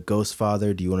want to be the ghost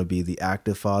father? Do you want to be the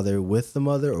active father with the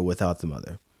mother or without the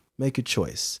mother? Make a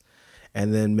choice,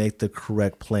 and then make the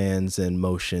correct plans and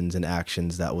motions and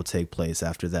actions that will take place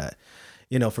after that.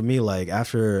 You know, for me, like,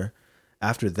 after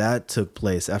that took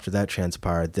place, after that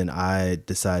transpired, then I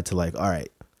decided to, like, all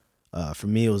right, For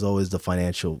me, it was always the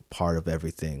financial part of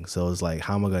everything. So it was like,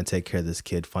 how am I going to take care of this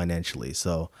kid financially?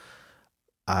 So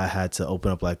I had to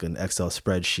open up like an Excel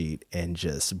spreadsheet and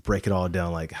just break it all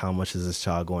down. Like, how much is this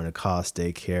child going to cost?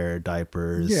 Daycare,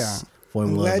 diapers, Yeah.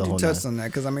 formula. I'm glad you touched on that,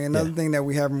 because I mean, another thing that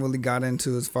we haven't really got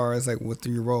into as far as like with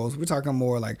your roles, we're talking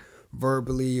more like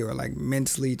verbally or like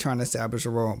mentally trying to establish a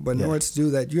role. But in order to do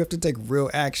that, you have to take real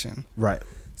action. Right.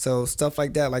 So stuff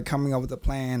like that, like coming up with a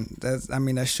plan, that's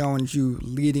showing you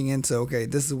leading into, okay,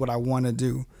 this is what I want to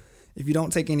do. If you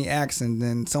don't take any action,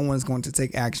 then someone's going to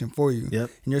take action for you. Yep.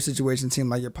 In your situation, it seemed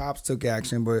like your pops took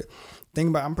action, but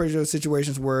I'm pretty sure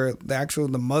situations where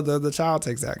the mother of the child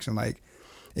takes action. Like,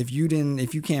 if you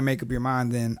can't make up your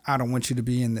mind, then I don't want you to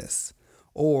be in this,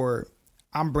 or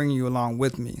I'm bringing you along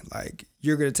with me. Like,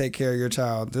 you're going to take care of your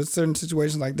child. There's certain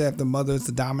situations like that. If the mother is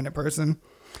the dominant person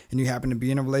and you happen to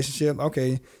be in a relationship,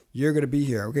 okay, you're going to be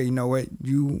here. Okay, you know what?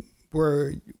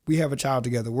 We have a child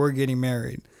together. We're getting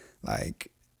married.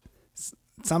 Like,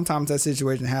 sometimes that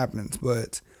situation happens,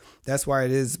 but that's why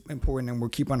it is important, and we'll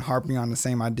keep on harping on the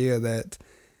same idea that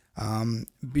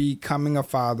becoming a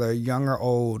father, young or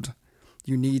old,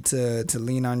 you need to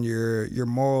lean on your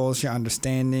morals, your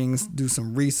understandings, do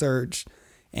some research,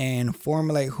 and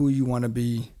formulate who you want to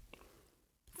be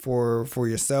for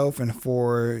yourself and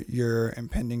for your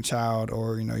impending child,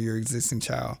 or your existing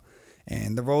child.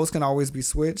 And the roles can always be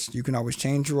switched. You can always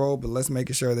change your role, but let's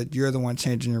make sure that you're the one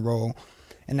changing your role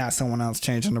and not someone else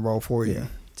changing the role for you.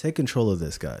 Take control of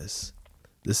this, guys.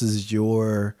 This is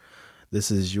your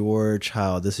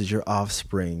child. This is your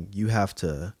offspring. You have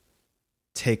to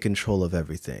take control of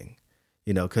everything,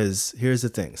 because here's the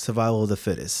thing: survival of the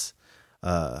fittest.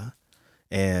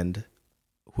 And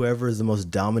whoever is the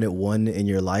most dominant one in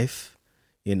your life,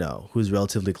 who's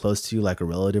relatively close to you, like a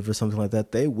relative or something like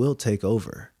that, they will take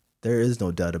over. There is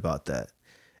no doubt about that,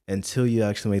 until you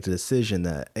actually make the decision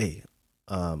that, hey,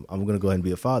 I'm going to go ahead and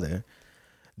be a father.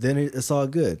 Then it's all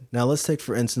good. Now let's take,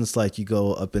 for instance, like you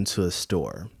go up into a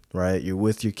store, right? You're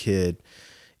with your kid,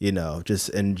 just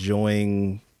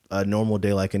enjoying a normal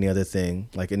day like any other thing,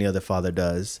 like any other father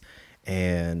does.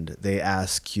 And they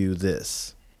ask you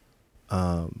this,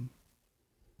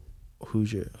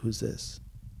 who's this?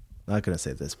 I'm not going to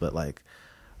say this, but like,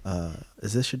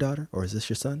 is this your daughter or is this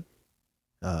your son?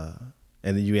 And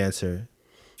then you answer,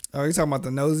 oh, you're talking about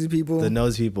the nosy people? The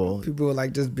nosy people. People who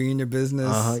like just be in your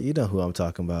business. You know who I'm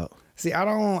talking about. See, I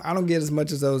don't get as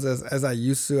much of those as I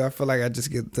used to. I feel like I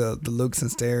just get the looks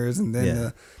and stares, and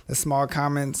then the small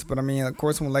comments. But I mean, of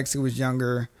course, when Lexi was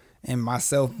younger and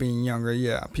myself being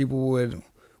younger, people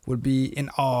would be in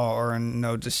awe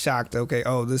or just shocked. Okay,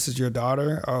 oh, this is your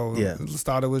daughter. Oh, this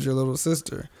thought it was your little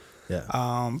sister.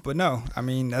 Yeah. But no, I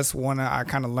mean, that's one I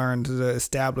kind of learned to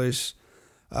establish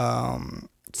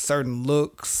certain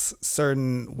looks,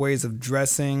 certain ways of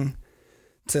dressing,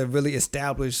 to really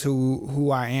establish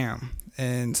who I am.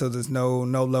 And so there's no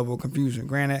level of confusion.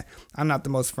 Granted, I'm not the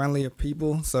most friendly of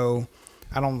people, so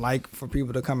I don't like for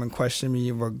people to come and question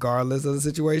me regardless of the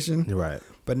situation. Right.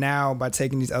 But now, by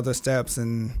taking these other steps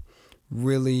and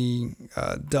really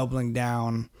doubling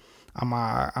down on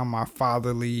my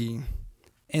fatherly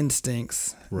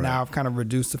instincts, now I've kind of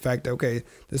reduced the fact that, okay,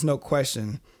 there's no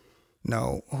question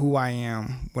who I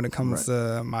am when it comes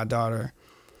to my daughter.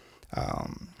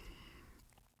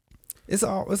 It's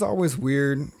always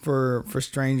weird for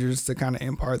strangers to kind of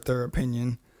impart their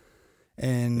opinion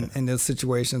in those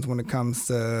situations when it comes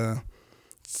to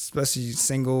especially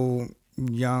single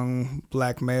young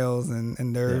black males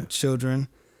and their children,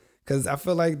 because I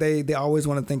feel like they always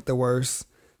want to think the worst.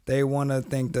 They want to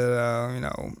think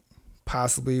that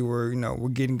possibly we're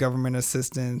getting government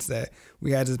assistance, that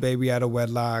we had this baby out of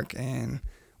wedlock and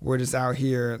we're just out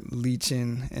here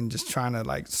leeching and just trying to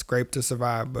like scrape to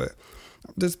survive. But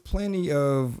there's plenty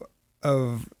of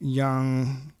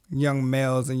young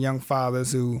males and young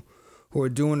fathers who are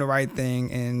doing the right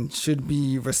thing and should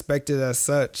be respected as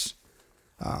such.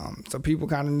 So people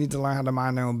kind of need to learn how to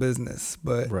mind their own business.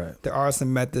 But there are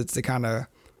some methods to kind of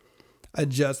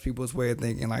adjust people's way of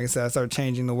thinking. Like I said, I started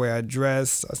changing the way I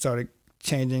dress. I started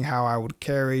changing how I would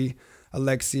carry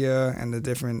Alexia and the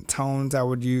different tones I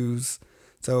would use.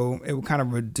 So it would kind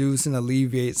of reduce and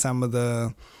alleviate some of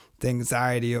the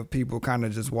anxiety of people kind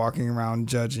of just walking around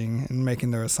judging and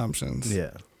making their assumptions.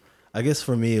 Yeah. I guess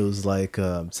for me, it was like,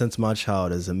 since my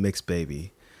child is a mixed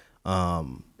baby,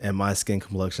 and my skin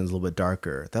complexion is a little bit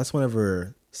darker, that's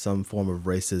whenever some form of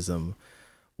racism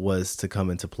was to come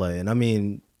into play. And I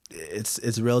mean,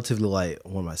 it's relatively light.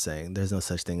 What am I saying? There's no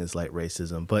such thing as light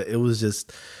racism, but it was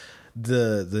just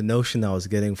the notion I was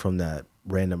getting from that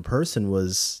random person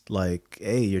was like,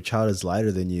 hey, your child is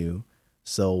lighter than you.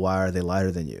 So why are they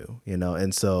lighter than you? You know,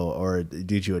 and so, or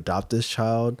did you adopt this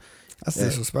child? That's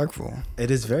disrespectful. It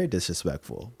is very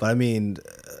disrespectful. But I mean,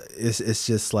 it's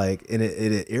just like, and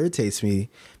it irritates me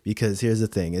because here's the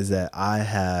thing: is that I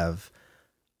have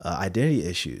identity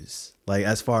issues. Like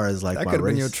as far as like that my could have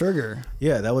been race. your trigger.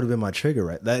 Yeah, that would have been my trigger,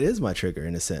 right? That is my trigger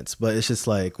in a sense. But it's just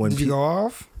like when Did you go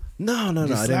off? No, Did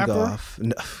you I didn't slap go her? off.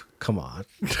 No, come on.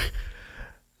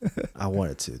 I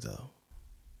wanted to though,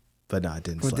 but no, I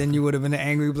didn't. But slap then her. you would have been an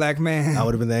angry black man. I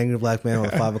would have been the angry black man on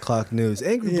the 5 o'clock news.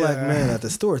 Angry black Yeah. man at the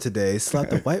store today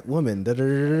slapped a white woman. Da, da,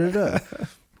 da, da, da.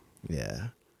 Yeah,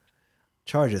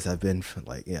 charges have been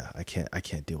like, yeah, I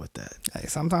can't deal with that. Hey,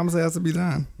 sometimes it has to be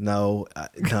done. No,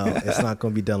 it's not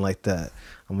going to be done like that.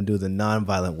 I'm going to do it the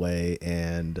nonviolent way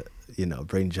and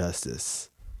bring justice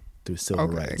through civil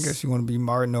Okay, rights. I guess you want to be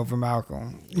Martin over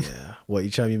Malcolm. Yeah. What,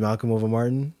 you trying to be Malcolm over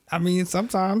Martin? I mean,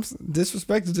 sometimes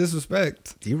disrespect is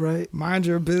disrespect. You right. Mind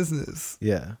your business.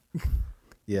 Yeah.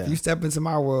 Yeah. If you step into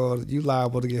my world, you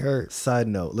liable to get hurt. Side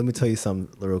note, let me tell you something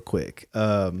real quick.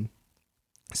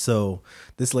 So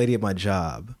this lady at my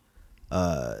job,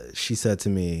 she said to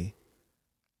me,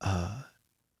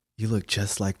 you look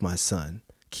just like my son.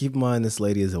 Keep in mind, this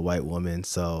lady is a white woman.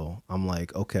 So I'm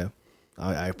like, okay,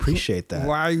 I appreciate that.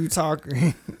 Why are you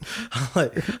talking? I'm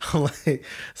like,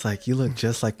 it's like, you look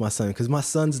just like my son. Because my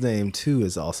son's name too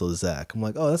is also Zach. I'm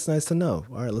like, oh, that's nice to know.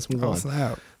 All right, let's move Oh, on.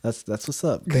 snap. That's what's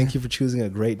up. Thank you for choosing a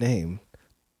great name.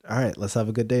 All right, let's have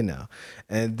a good day now.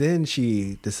 And then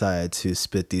she decided to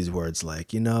spit these words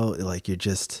like, like you're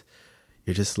just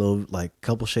a little, like,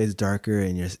 couple shades darker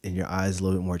and your eyes a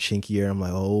little bit more chinkier. I'm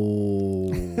like,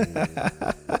 oh,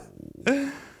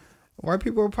 White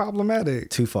people are problematic.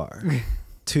 too far.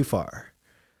 Too far.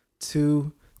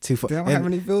 Too far. They don't And- have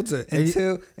any filter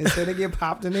until they get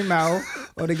popped in their mouth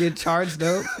or they get charged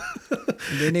up.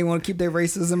 And then they want to keep their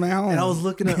racism at home. And I was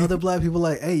looking at other black people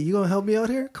like, hey, you gonna help me out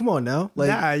here? Come on now. Like,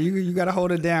 nah, you got to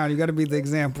hold it down. You got to be the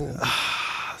example.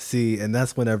 see, and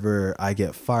that's whenever I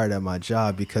get fired at my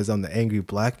job because I'm the angry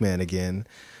black man again.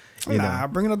 You know,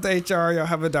 Bring it up to HR. Y'all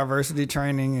have a diversity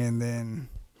training, and then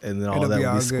and then all it'll that be will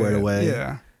all be squared good. away.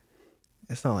 Yeah,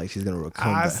 It's not like she's gonna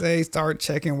come I back. say start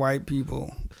checking white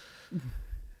people.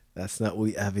 That's not what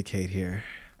we advocate here.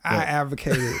 I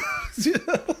advocate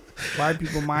it. White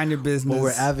people, mind your business. What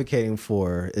we're advocating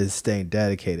for is staying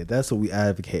dedicated. That's what we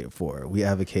advocate for. We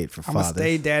advocate for I'm gonna fathers.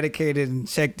 stay dedicated and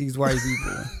check these white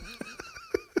people.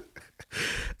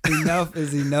 Enough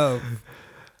is enough.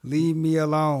 Leave me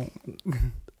alone.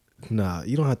 Nah,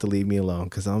 you don't have to leave me alone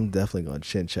because I'm definitely gonna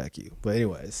chin check you. But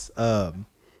anyways,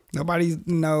 Nobody's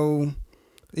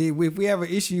if we have an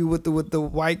issue with the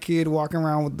white kid walking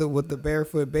around with the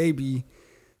barefoot baby,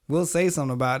 we'll say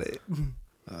something about it.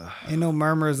 Ain't no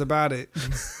murmurs about it.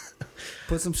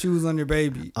 Put some shoes on your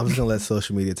baby. I'm just gonna let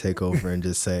social media take over and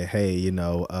just say, hey,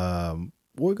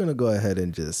 we're gonna go ahead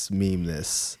and just meme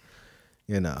this,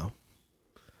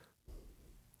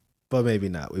 But maybe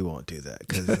not. We won't do that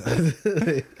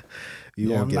because you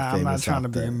won't get famous. I'm not trying to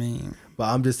off be a that. meme. But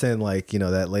I'm just saying, like,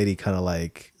 that lady kind of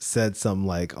like said something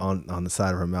like on the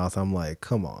side of her mouth. I'm like,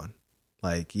 come on,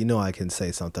 like, I can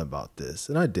say something about this,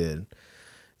 and I did,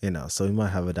 So we might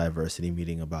have a diversity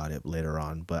meeting about it later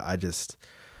on. But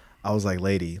I was like,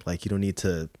 lady, like, you don't need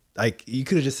to, like, you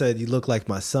could have just said you look like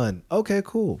my son. Okay,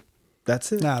 cool,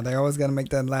 that's it. Nah, they always got to make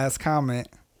that last comment.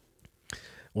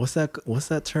 What's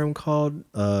that term called?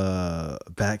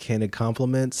 Backhanded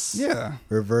compliments. Yeah.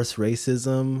 Reverse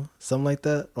racism, something like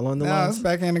that along the No, lines. it's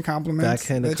backhanded compliments.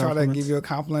 Backhanded they try to compliments? give you a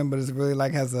compliment, but it's really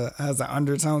like has an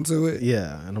undertone to it.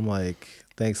 Yeah, and I'm like,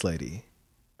 thanks, lady.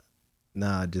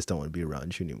 Nah, I just don't want to be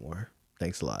around you anymore.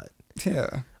 Thanks a lot.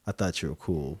 Yeah. I thought you were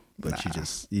cool, but Nah.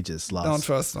 you just lost. Don't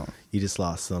trust them. You just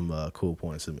lost some cool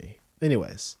points with me.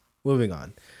 Anyways, moving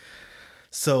on.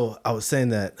 So I was saying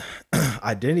that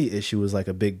identity issue was like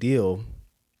a big deal,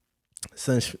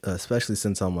 especially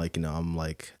since I'm like, I'm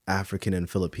like African and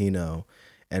Filipino,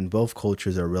 and both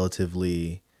cultures are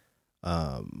relatively,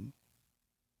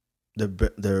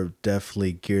 they're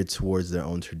definitely geared towards their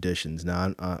own traditions.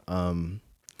 Now,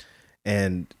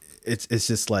 and it's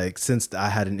just like, since I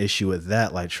had an issue with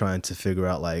that, like trying to figure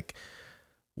out like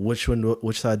which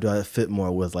side do I fit more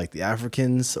with, like the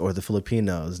Africans or the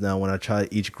Filipinos? Now, when I try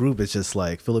each group, it's just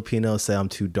like Filipinos say I'm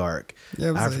too dark.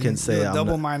 Yeah, Africans say you're a I'm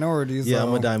double not- minority. Yeah, so.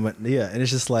 I'm a diamond. Yeah, and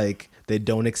it's just like they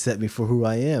don't accept me for who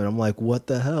I am. And I'm like, what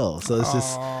the hell? So it's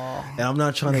just, Aw. and I'm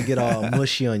not trying to get all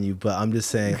mushy on you, but I'm just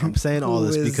saying, I'm saying all Who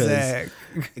this is Zach?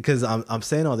 because I'm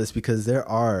saying all this because there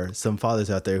are some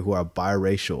fathers out there who are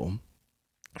biracial,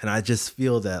 and I just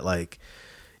feel that like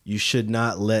you should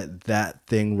not let that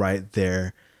thing right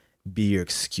there be your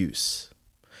excuse.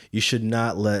 You should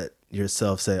not let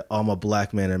yourself say, oh, I'm a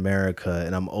black man in America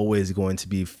and I'm always going to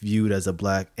be viewed as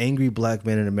a angry black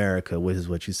man in America, which is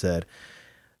what you said.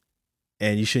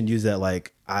 And you shouldn't use that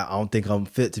like, I don't think I'm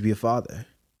fit to be a father.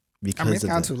 Because I mean, it's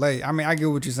kind of too late. I mean, I get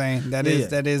what you're saying. That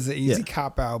is an easy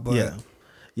cop out, but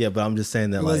yeah, but I'm just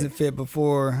saying that it wasn't fit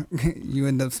before you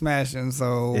end up smashing.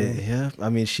 So yeah, I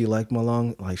mean, she liked my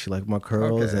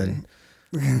curls and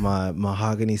my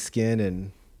mahogany skin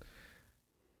and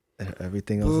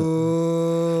everything else.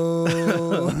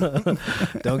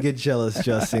 Don't get jealous,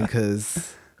 Justin,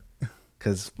 because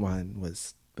mine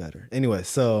was better. Anyway,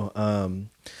 so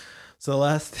the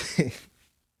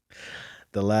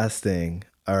last thing,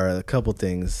 or a couple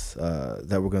things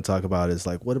that we're going to talk about is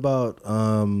like, what about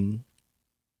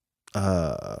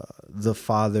the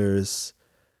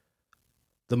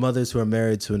mothers who are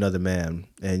married to another man,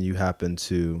 and you happen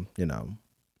to,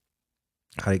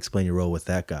 how to explain your role with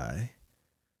that guy?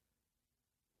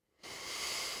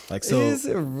 Like, so is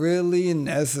it really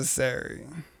necessary?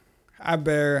 I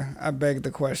beg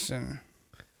the question.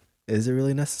 Is it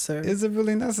really necessary? Is it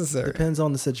really necessary? Depends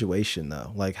on the situation,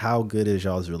 though. Like, how good is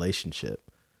y'all's relationship?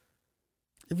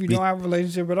 If you don't have a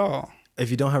relationship at all. If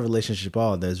you don't have a relationship at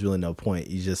all, there's really no point.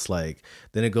 You just like,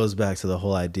 then it goes back to the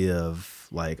whole idea of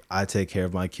like, I take care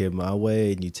of my kid my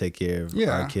way and you take care of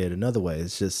our kid another way.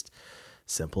 It's just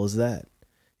simple as that,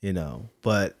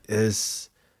 but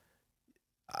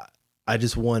I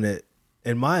just want it,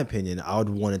 in my opinion, I would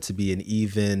want it to be an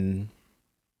even,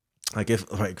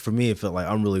 like for me, it felt like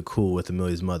I'm really cool with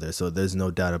Amelia's mother. So there's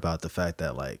no doubt about the fact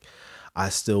that like, I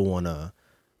still want to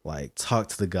like talk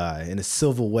to the guy in a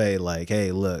civil way. Like,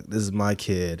 hey, look, this is my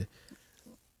kid.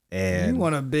 And you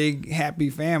want a big,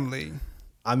 happy family.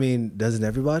 I mean, doesn't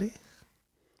everybody?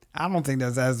 I don't think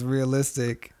that's as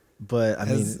realistic. But I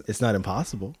mean, it's not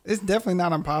impossible. It's definitely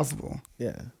not impossible.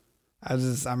 Yeah. I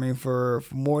mean, for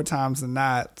more times than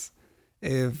not,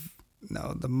 if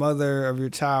the mother of your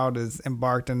child is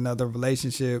embarked in another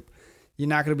relationship, you're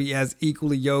not going to be as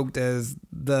equally yoked as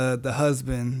the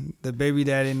husband. The baby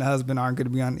daddy and the husband aren't going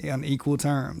to be on equal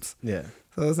terms. Yeah.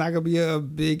 So it's not going to be a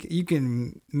big, you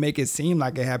can make it seem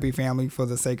like a happy family for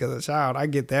the sake of the child. I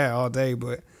get that all day,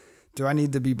 but do I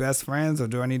need to be best friends or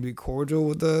do I need to be cordial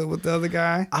with the other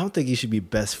guy? I don't think you should be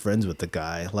best friends with the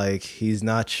guy. Like, he's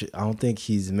not, I don't think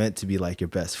he's meant to be like your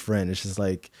best friend. It's just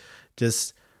like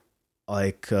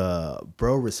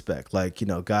bro respect. Like,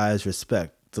 guys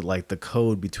respect the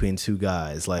code between two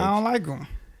guys. Like, I don't like them.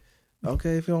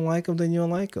 Okay, if you don't like them, then you don't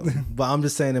like them. But I'm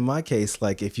just saying, in my case,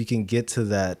 like, if you can get to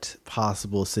that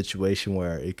possible situation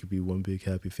where it could be one big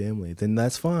happy family, then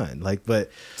that's fine. Like, but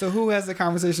so who has the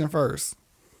conversation first?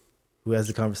 Who has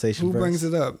the conversation first? Who brings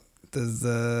it up? Does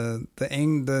the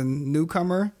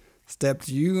newcomer step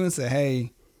to you and say,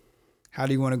 "Hey, how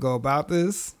do you want to go about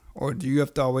this?" Or do you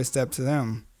have to always step to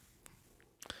them?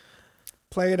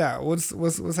 Play it out.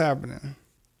 What's happening?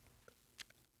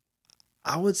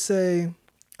 I would say,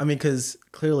 I mean, because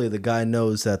clearly the guy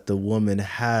knows that the woman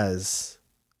has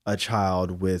a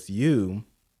child with you.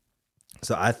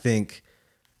 So I think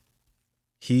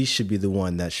he should be the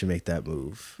one that should make that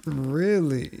move.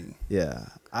 Really? Yeah.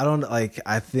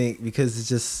 I think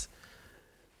because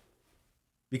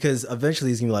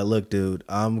eventually he's going to be like, look, dude,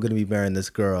 I'm going to be marrying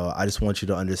this girl. I just want you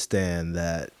to understand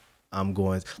that I'm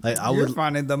going, like, You're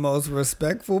finding the most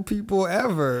respectful people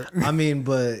ever. I mean,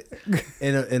 but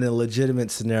in a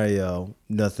legitimate scenario,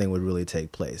 nothing would really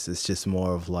take place. It's just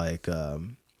more of like,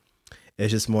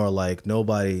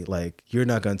 nobody, like, you're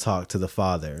not going to talk to the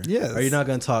father. Yes. Or you're not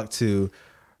going to talk to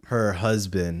her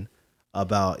husband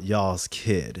about y'all's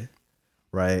kid.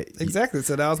 Right? Exactly.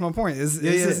 So that was my point. Is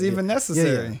this even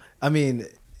necessary? Yeah. I mean,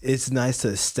 it's nice to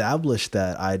establish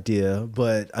that idea,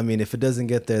 but I mean, if it doesn't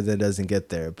get there, then it doesn't get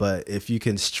there. But if you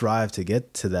can strive to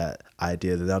get to that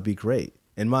idea, then that'll be great,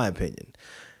 in my opinion.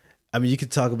 I mean, you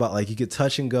could talk about, like, you could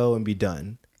touch and go and be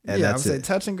done. And I would say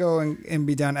touch and go and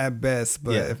be done at best.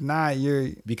 But if not,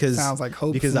 sounds like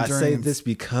hopes because and I dreams. say this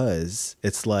because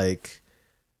it's like,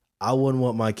 I wouldn't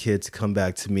want my kid to come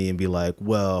back to me and be like,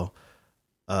 well,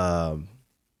 I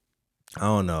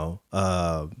don't know,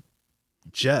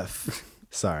 Jeff.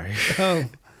 Sorry. Oh,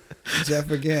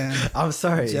 Jeff again. I'm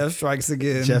sorry. Jeff strikes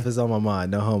again. Jeff is on my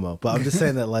mind. No homo. But I'm just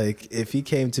saying that, like, if he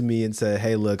came to me and said,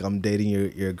 hey, look, I'm dating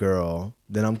your girl,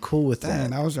 then I'm cool with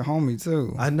that. That was your homie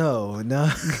too. I know. No.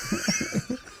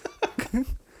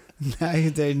 Now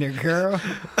you're dating your girl?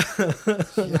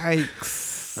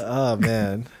 Yikes. Oh,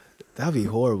 man. That'd be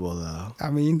horrible, though.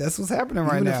 I mean, that's what's happening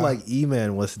right now. Even if, like,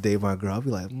 E-Man wants to date my girl, I'll be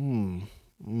like, I don't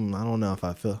know if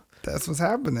I feel. That's what's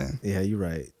happening. Yeah, you're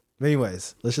right.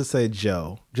 Anyways, let's just say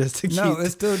Joe. Just to keep. No,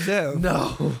 it's still Joe.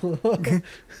 No. Okay.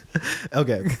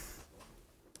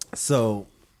 So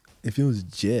if it was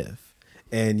Jeff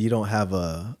and you don't have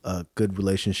a good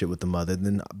relationship with the mother,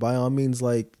 then by all means,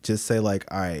 like, just say like,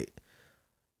 all right,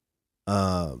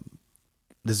 um,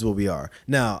 this is what we are.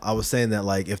 Now, I was saying that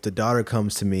like if the daughter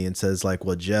comes to me and says like,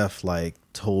 well, Jeff like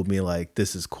told me like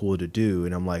this is cool to do,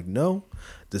 and I'm like, no,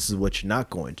 this is what you're not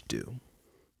going to do.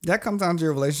 That comes down to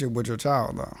your relationship with your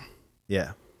child, though.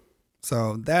 Yeah.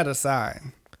 So that aside,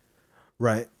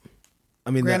 Right.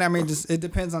 I mean, granted, just it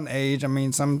depends on the age. I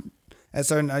mean, some at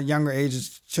certain younger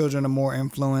ages, children are more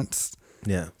influenced.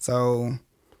 yeah. So,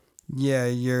 yeah,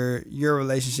 your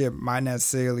relationship might not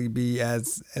necessarily be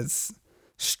as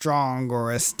strong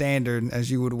or as standard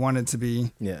as you would want it to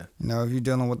be. Yeah. You know, if you're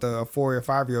dealing with a 4 or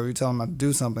 5 year old, you tell them not to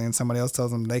do something, and somebody else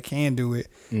tells them they can do it.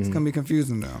 It's gonna be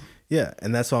confusing to them. Yeah,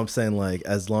 and that's why I'm saying like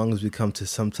as long as we come to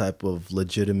some type of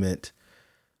legitimate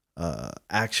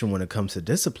action when it comes to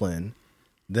discipline,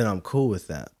 then I'm cool with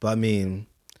that. But I mean,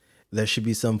 there should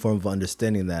be some form of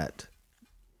understanding that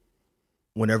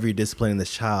whenever you're disciplining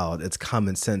this child, it's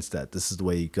common sense that this is the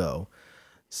way you go.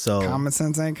 So Common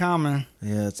sense ain't common.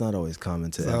 yeah, it's not always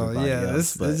common to So everybody yeah,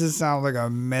 else. this just sounds like a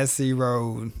messy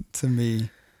road to me.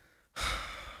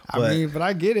 But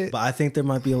I get it. But I think there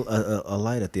might be a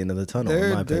light at the end of the tunnel. in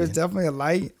my There's opinion. definitely a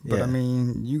light, but Yeah. I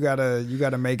mean, you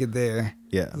gotta make it there.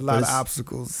 Yeah, There's a but lot of it's-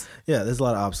 obstacles. Yeah, there's a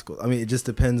lot of obstacles. I mean, it just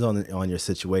depends on your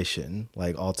situation,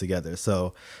 like altogether.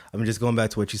 So, I mean, just going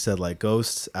back to what you said, like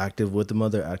ghosts, active with the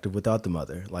mother, active without the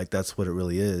mother. Like that's what it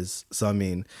really is. So, I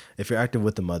mean, if you're active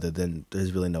with the mother, then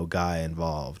there's really no guy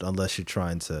involved, unless you're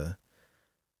trying to,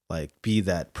 like, be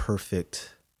that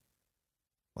perfect.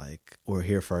 Like we're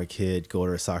here for our kid, go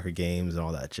to our soccer games and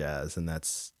all that jazz, and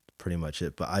that's pretty much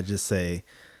it. But I just say,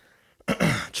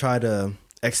 try to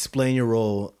explain your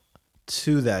role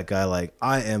to that guy, like,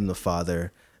 I am the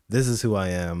father, this is who I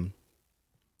am.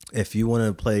 If you want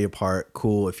to play your part,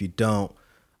 cool. If you don't,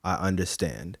 I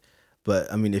understand.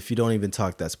 But I mean, if you don't even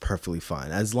talk, that's perfectly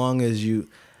fine, as long as you,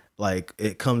 like,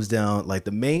 it comes down, like,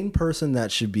 the main person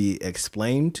that should be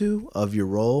explained to of your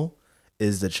role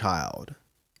is the child,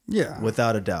 Yeah.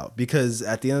 without a doubt, because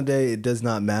at the end of the day, it does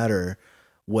not matter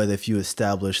whether if you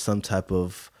establish some type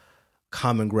of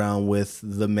common ground with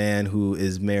the man who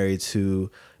is married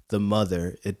to the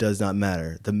mother. It does not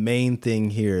matter. The main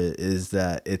thing here is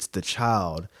that it's the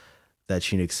child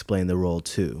that you need to explain the role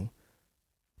to.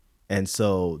 And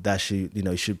so that should,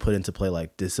 you should put into play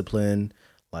like discipline.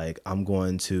 Like, I'm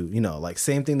going to, like,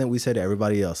 same thing that we say to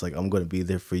everybody else. Like, I'm going to be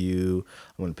there for you.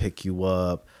 I'm going to pick you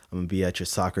up. I'm going to be at your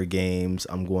soccer games.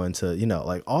 I'm going to,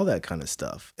 like, all that kind of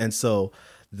stuff. And so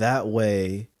that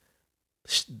way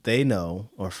they know,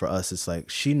 or for us, it's like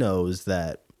she knows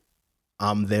that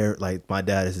I'm there. Like, my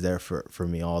dad is there for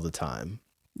me all the time.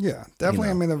 Yeah, definitely.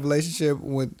 I mean, the relationship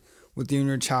with you and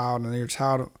your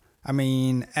child, I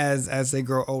mean, as they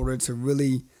grow older, to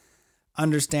really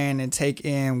understand and take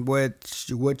in what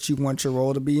you want your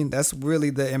role to be. That's really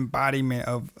the embodiment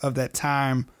of that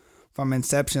time from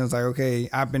inception. It's like, okay,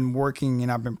 I've been working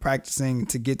and I've been practicing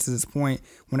to get to this point.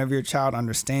 Whenever your child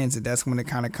understands it, that's when it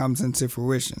kind of comes into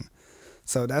fruition.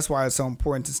 So that's why it's so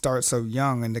important to start so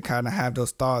young and to kind of have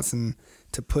those thoughts and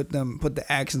to put the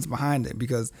actions behind it,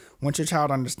 because once your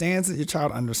child understands it, your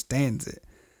child understands it.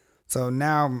 So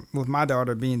now with my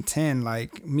daughter being 10,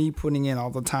 like me putting in all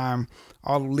the time,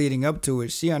 all leading up to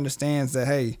it, she understands that,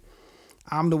 hey,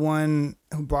 I'm the one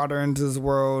who brought her into this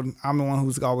world. I'm the one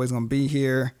who's always going to be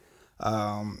here.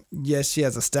 Yes, she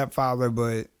has a stepfather,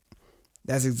 but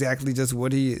that's exactly just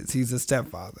what he is. He's a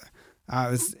stepfather.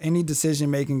 Any decision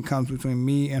making comes between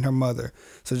me and her mother.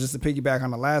 So just to piggyback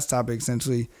on the last topic,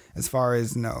 essentially, as far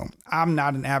as, I'm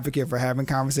not an advocate for having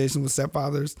conversations with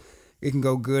stepfathers. It can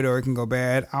go good or it can go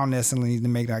bad. I don't necessarily need to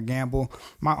make that gamble.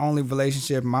 My only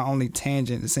relationship, my only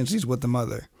tangent essentially is with the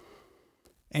mother.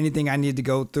 Anything I need to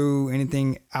go through,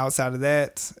 anything outside of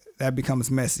that becomes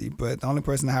messy. But the only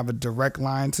person I have a direct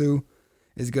line to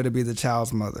is going to be the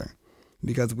child's mother.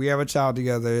 Because we have a child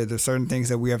together, there's certain things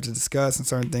that we have to discuss and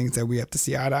certain things that we have to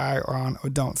see eye to eye or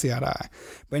don't see eye to eye.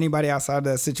 But anybody outside of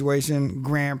that situation,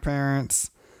 grandparents,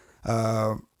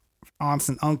 aunts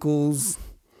and uncles,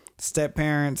 step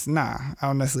parents, nah, I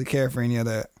don't necessarily care for any of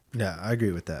that. Yeah, I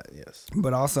agree with that. Yes.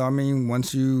 But also, I mean,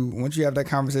 once you have that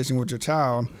conversation with your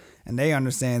child and they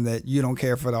understand that you don't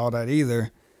care for all that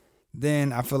either,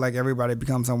 then I feel like everybody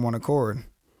becomes on one accord.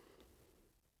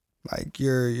 Like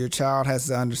your child has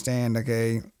to understand,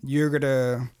 okay, you're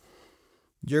gonna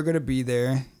be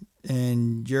there,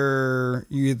 and you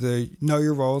either know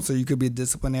your role, so you could be a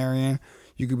disciplinarian,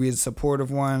 you could be a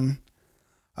supportive one.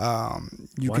 Why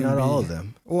not all of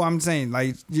them? Well, I'm saying,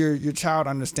 like, your child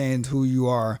understands who you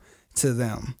are to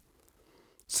them.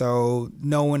 So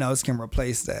no one else can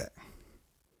replace that.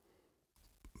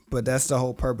 But that's the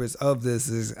whole purpose of this,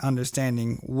 is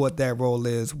understanding what that role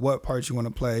is, what parts you want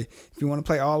to play. If you want to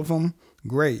play all of them,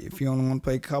 great. If you only want to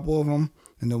play a couple of them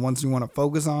and the ones you want to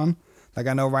focus on, like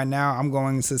I know right now I'm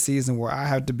going into a season where I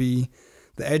have to be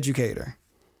the educator.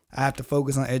 I have to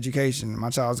focus on education. My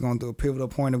child's going through a pivotal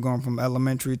point of going from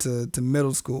elementary to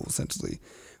middle school, essentially,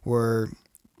 where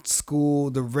school,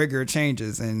 the rigor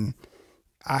changes, and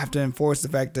I have to enforce the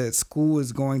fact that school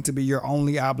is going to be your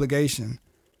only obligation.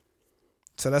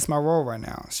 So that's my role right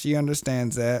now. She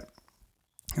understands that,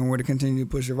 and we're to continue to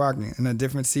push it rocking. In a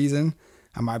different season,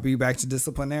 I might be back to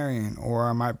disciplinarian, or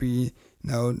I might be,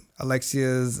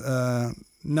 Alexia's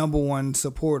number one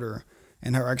supporter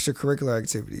in her extracurricular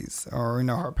activities, or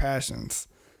her passions.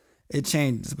 It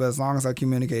changes, but as long as I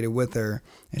communicate it with her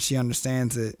and she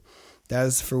understands it, that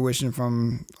is fruition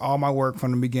from all my work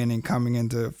from the beginning, coming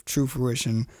into true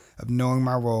fruition of knowing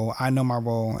my role. I know my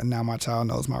role, and now my child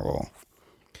knows my role.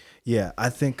 Yeah, I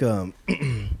think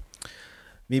me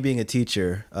being a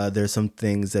teacher, there's some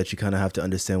things that you kind of have to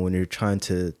understand when you're trying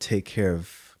to take care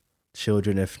of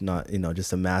children, if not,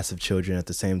 just a massive children at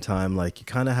the same time. Like, you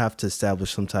kind of have to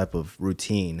establish some type of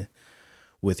routine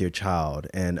with your child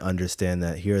and understand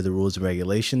that here are the rules and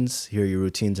regulations, here are your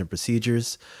routines and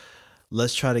procedures.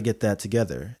 Let's try to get that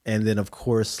together. And then, of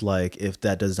course, like, if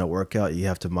that does not work out, you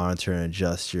have to monitor and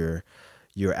adjust your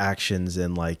actions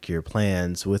and like your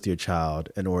plans with your child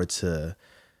in order to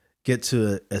get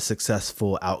to a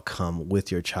successful outcome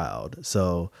with your child.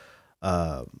 So,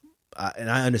 I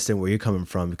understand where you're coming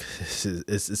from, because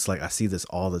it's like I see this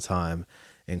all the time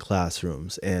in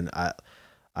classrooms, and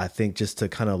I think just to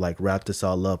kind of like wrap this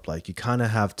all up, like, you kind of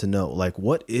have to know, like,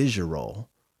 what is your role?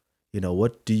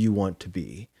 What do you want to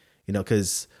be?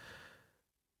 Because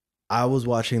I was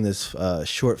watching this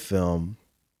short film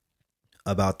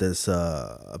about this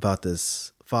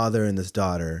father and this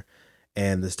daughter,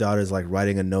 and this daughter's like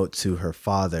writing a note to her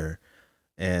father,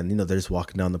 and they're just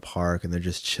walking down the park and they're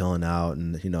just chilling out,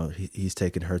 and he's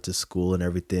taking her to school and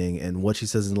everything, and what she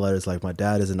says in the letter is like, my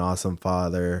dad is an awesome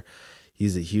father,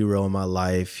 he's a hero in my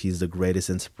life, he's the greatest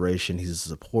inspiration, he's a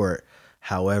support,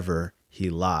 however he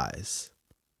lies.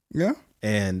 Yeah.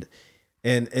 And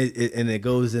it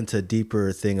goes into a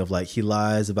deeper thing of like, he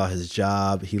lies about his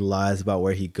job, he lies about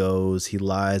where he goes, he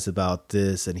lies about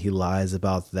this, and he lies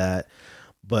about that.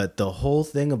 But the whole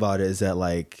thing about it is that,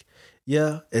 like,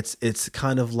 yeah, it's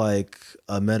kind of like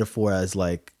a metaphor as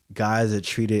like guys are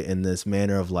treated in this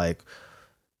manner of like,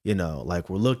 like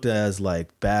we're looked at as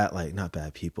like bad, like not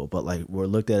bad people, but like we're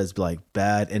looked at as like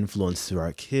bad influence to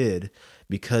our kid,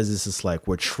 because it's just like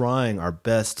we're trying our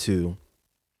best to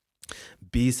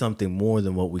be something more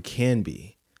than what we can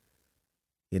be.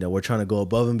 We're trying to go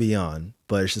above and beyond,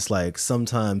 but it's just like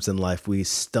sometimes in life we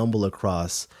stumble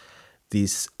across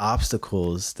these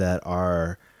obstacles that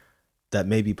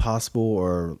may be possible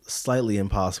or slightly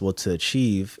impossible to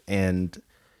achieve, and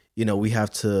we have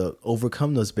to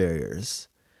overcome those barriers.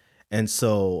 And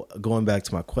so going back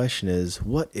to my question is,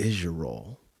 what is your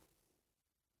role?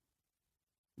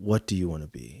 What do you want to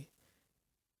be?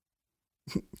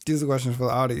 These are questions for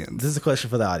the audience. This is a question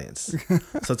for the audience.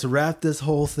 So to wrap this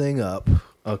whole thing up,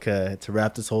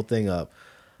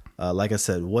 like I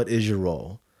said, what is your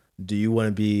role? Do you want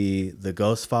to be the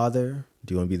ghost father?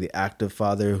 Do you want to be the active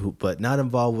father but not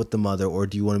involved with the mother? Or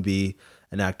do you want to be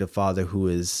an active father who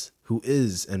is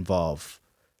involved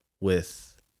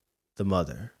with the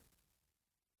mother?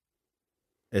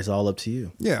 It's all up to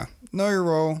you. Yeah. Know your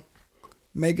role.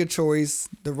 Make a choice.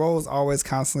 The role is always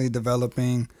constantly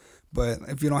developing. But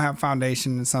if you don't have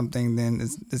foundation in something, then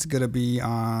it's going to be,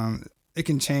 it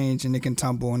can change and it can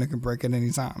tumble and it can break at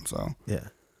any time. So yeah,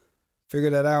 figure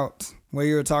that out. When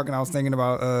you were talking, I was thinking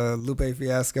about Lupe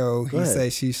Fiasco. He Say,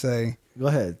 She Say. Go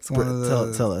ahead. It's one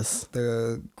of tell us.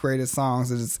 The greatest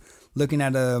songs. It's looking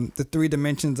at the three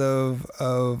dimensions of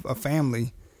a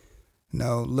family.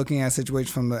 Looking at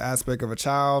situations from the aspect of a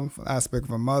child, aspect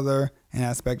of a mother, and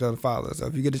aspect of the father. So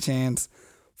if you get a chance,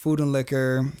 Food and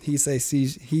Liquor, He Say, She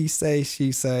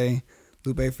Say,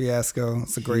 Lupe Fiasco.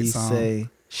 It's a great song. He Say,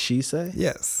 She Say?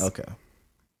 Yes. Okay.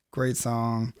 Great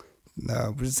song.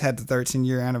 We just had the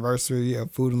 13-year anniversary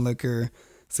of Food and Liquor.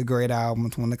 It's a great album.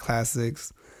 It's one of the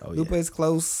classics. Oh, Lupe's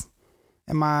close.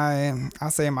 I'll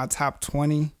say in my top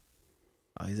 20.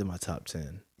 Oh, he's in my top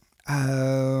 10.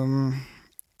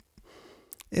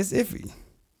 It's iffy.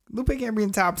 Lupe can't be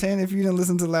in top 10 if you didn't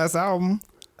listen to the last album.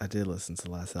 I did listen to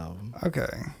the last album. Okay.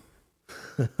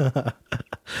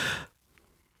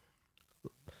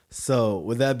 So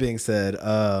with that being said,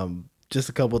 just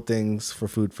a couple things for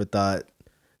food for thought.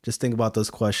 just think about those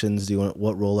questions.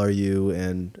 What role are you,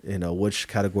 and which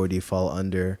category do you fall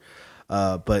under?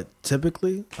 But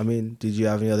typically, I mean, did you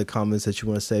have any other comments that you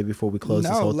want to say before we close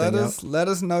this whole thing out? Let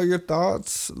us know your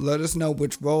thoughts. Let us know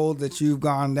which role that you've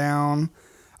gone down.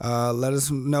 Let us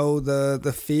know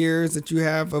the fears that you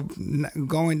have of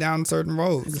going down certain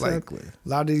roads. Exactly. Like, a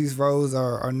lot of these roads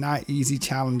are not easy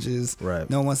challenges. Right.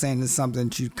 No one's saying it's something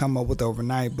that you come up with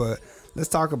overnight, but let's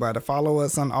talk about it. Follow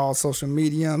us on all social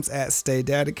mediums at Stay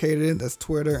Dedicated. That's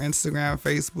Twitter, Instagram,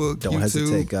 Facebook, Don't YouTube.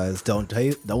 hesitate, guys. Don't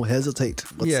hesitate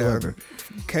whatsoever.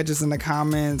 Yeah. Catch us in the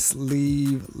comments.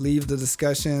 Leave the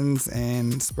discussions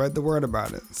and spread the word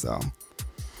about it. So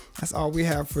that's all we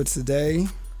have for today.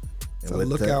 So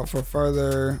look out for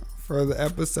further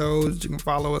episodes. You can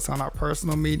follow us on our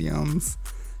personal mediums.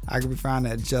 I can be found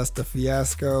at Just a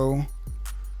Fiasco.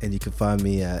 And you can find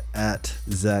me at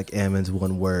Zach Ammons,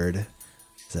 one word.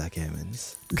 Zach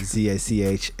Ammons.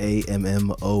 ZACHAMMONS.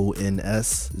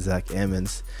 Zach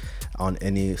Ammons on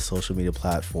any social media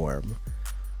platform.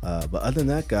 But other than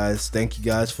that, guys, thank you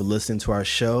guys for listening to our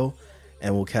show.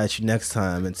 And we'll catch you next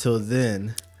time. Until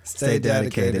then, stay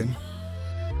dedicated.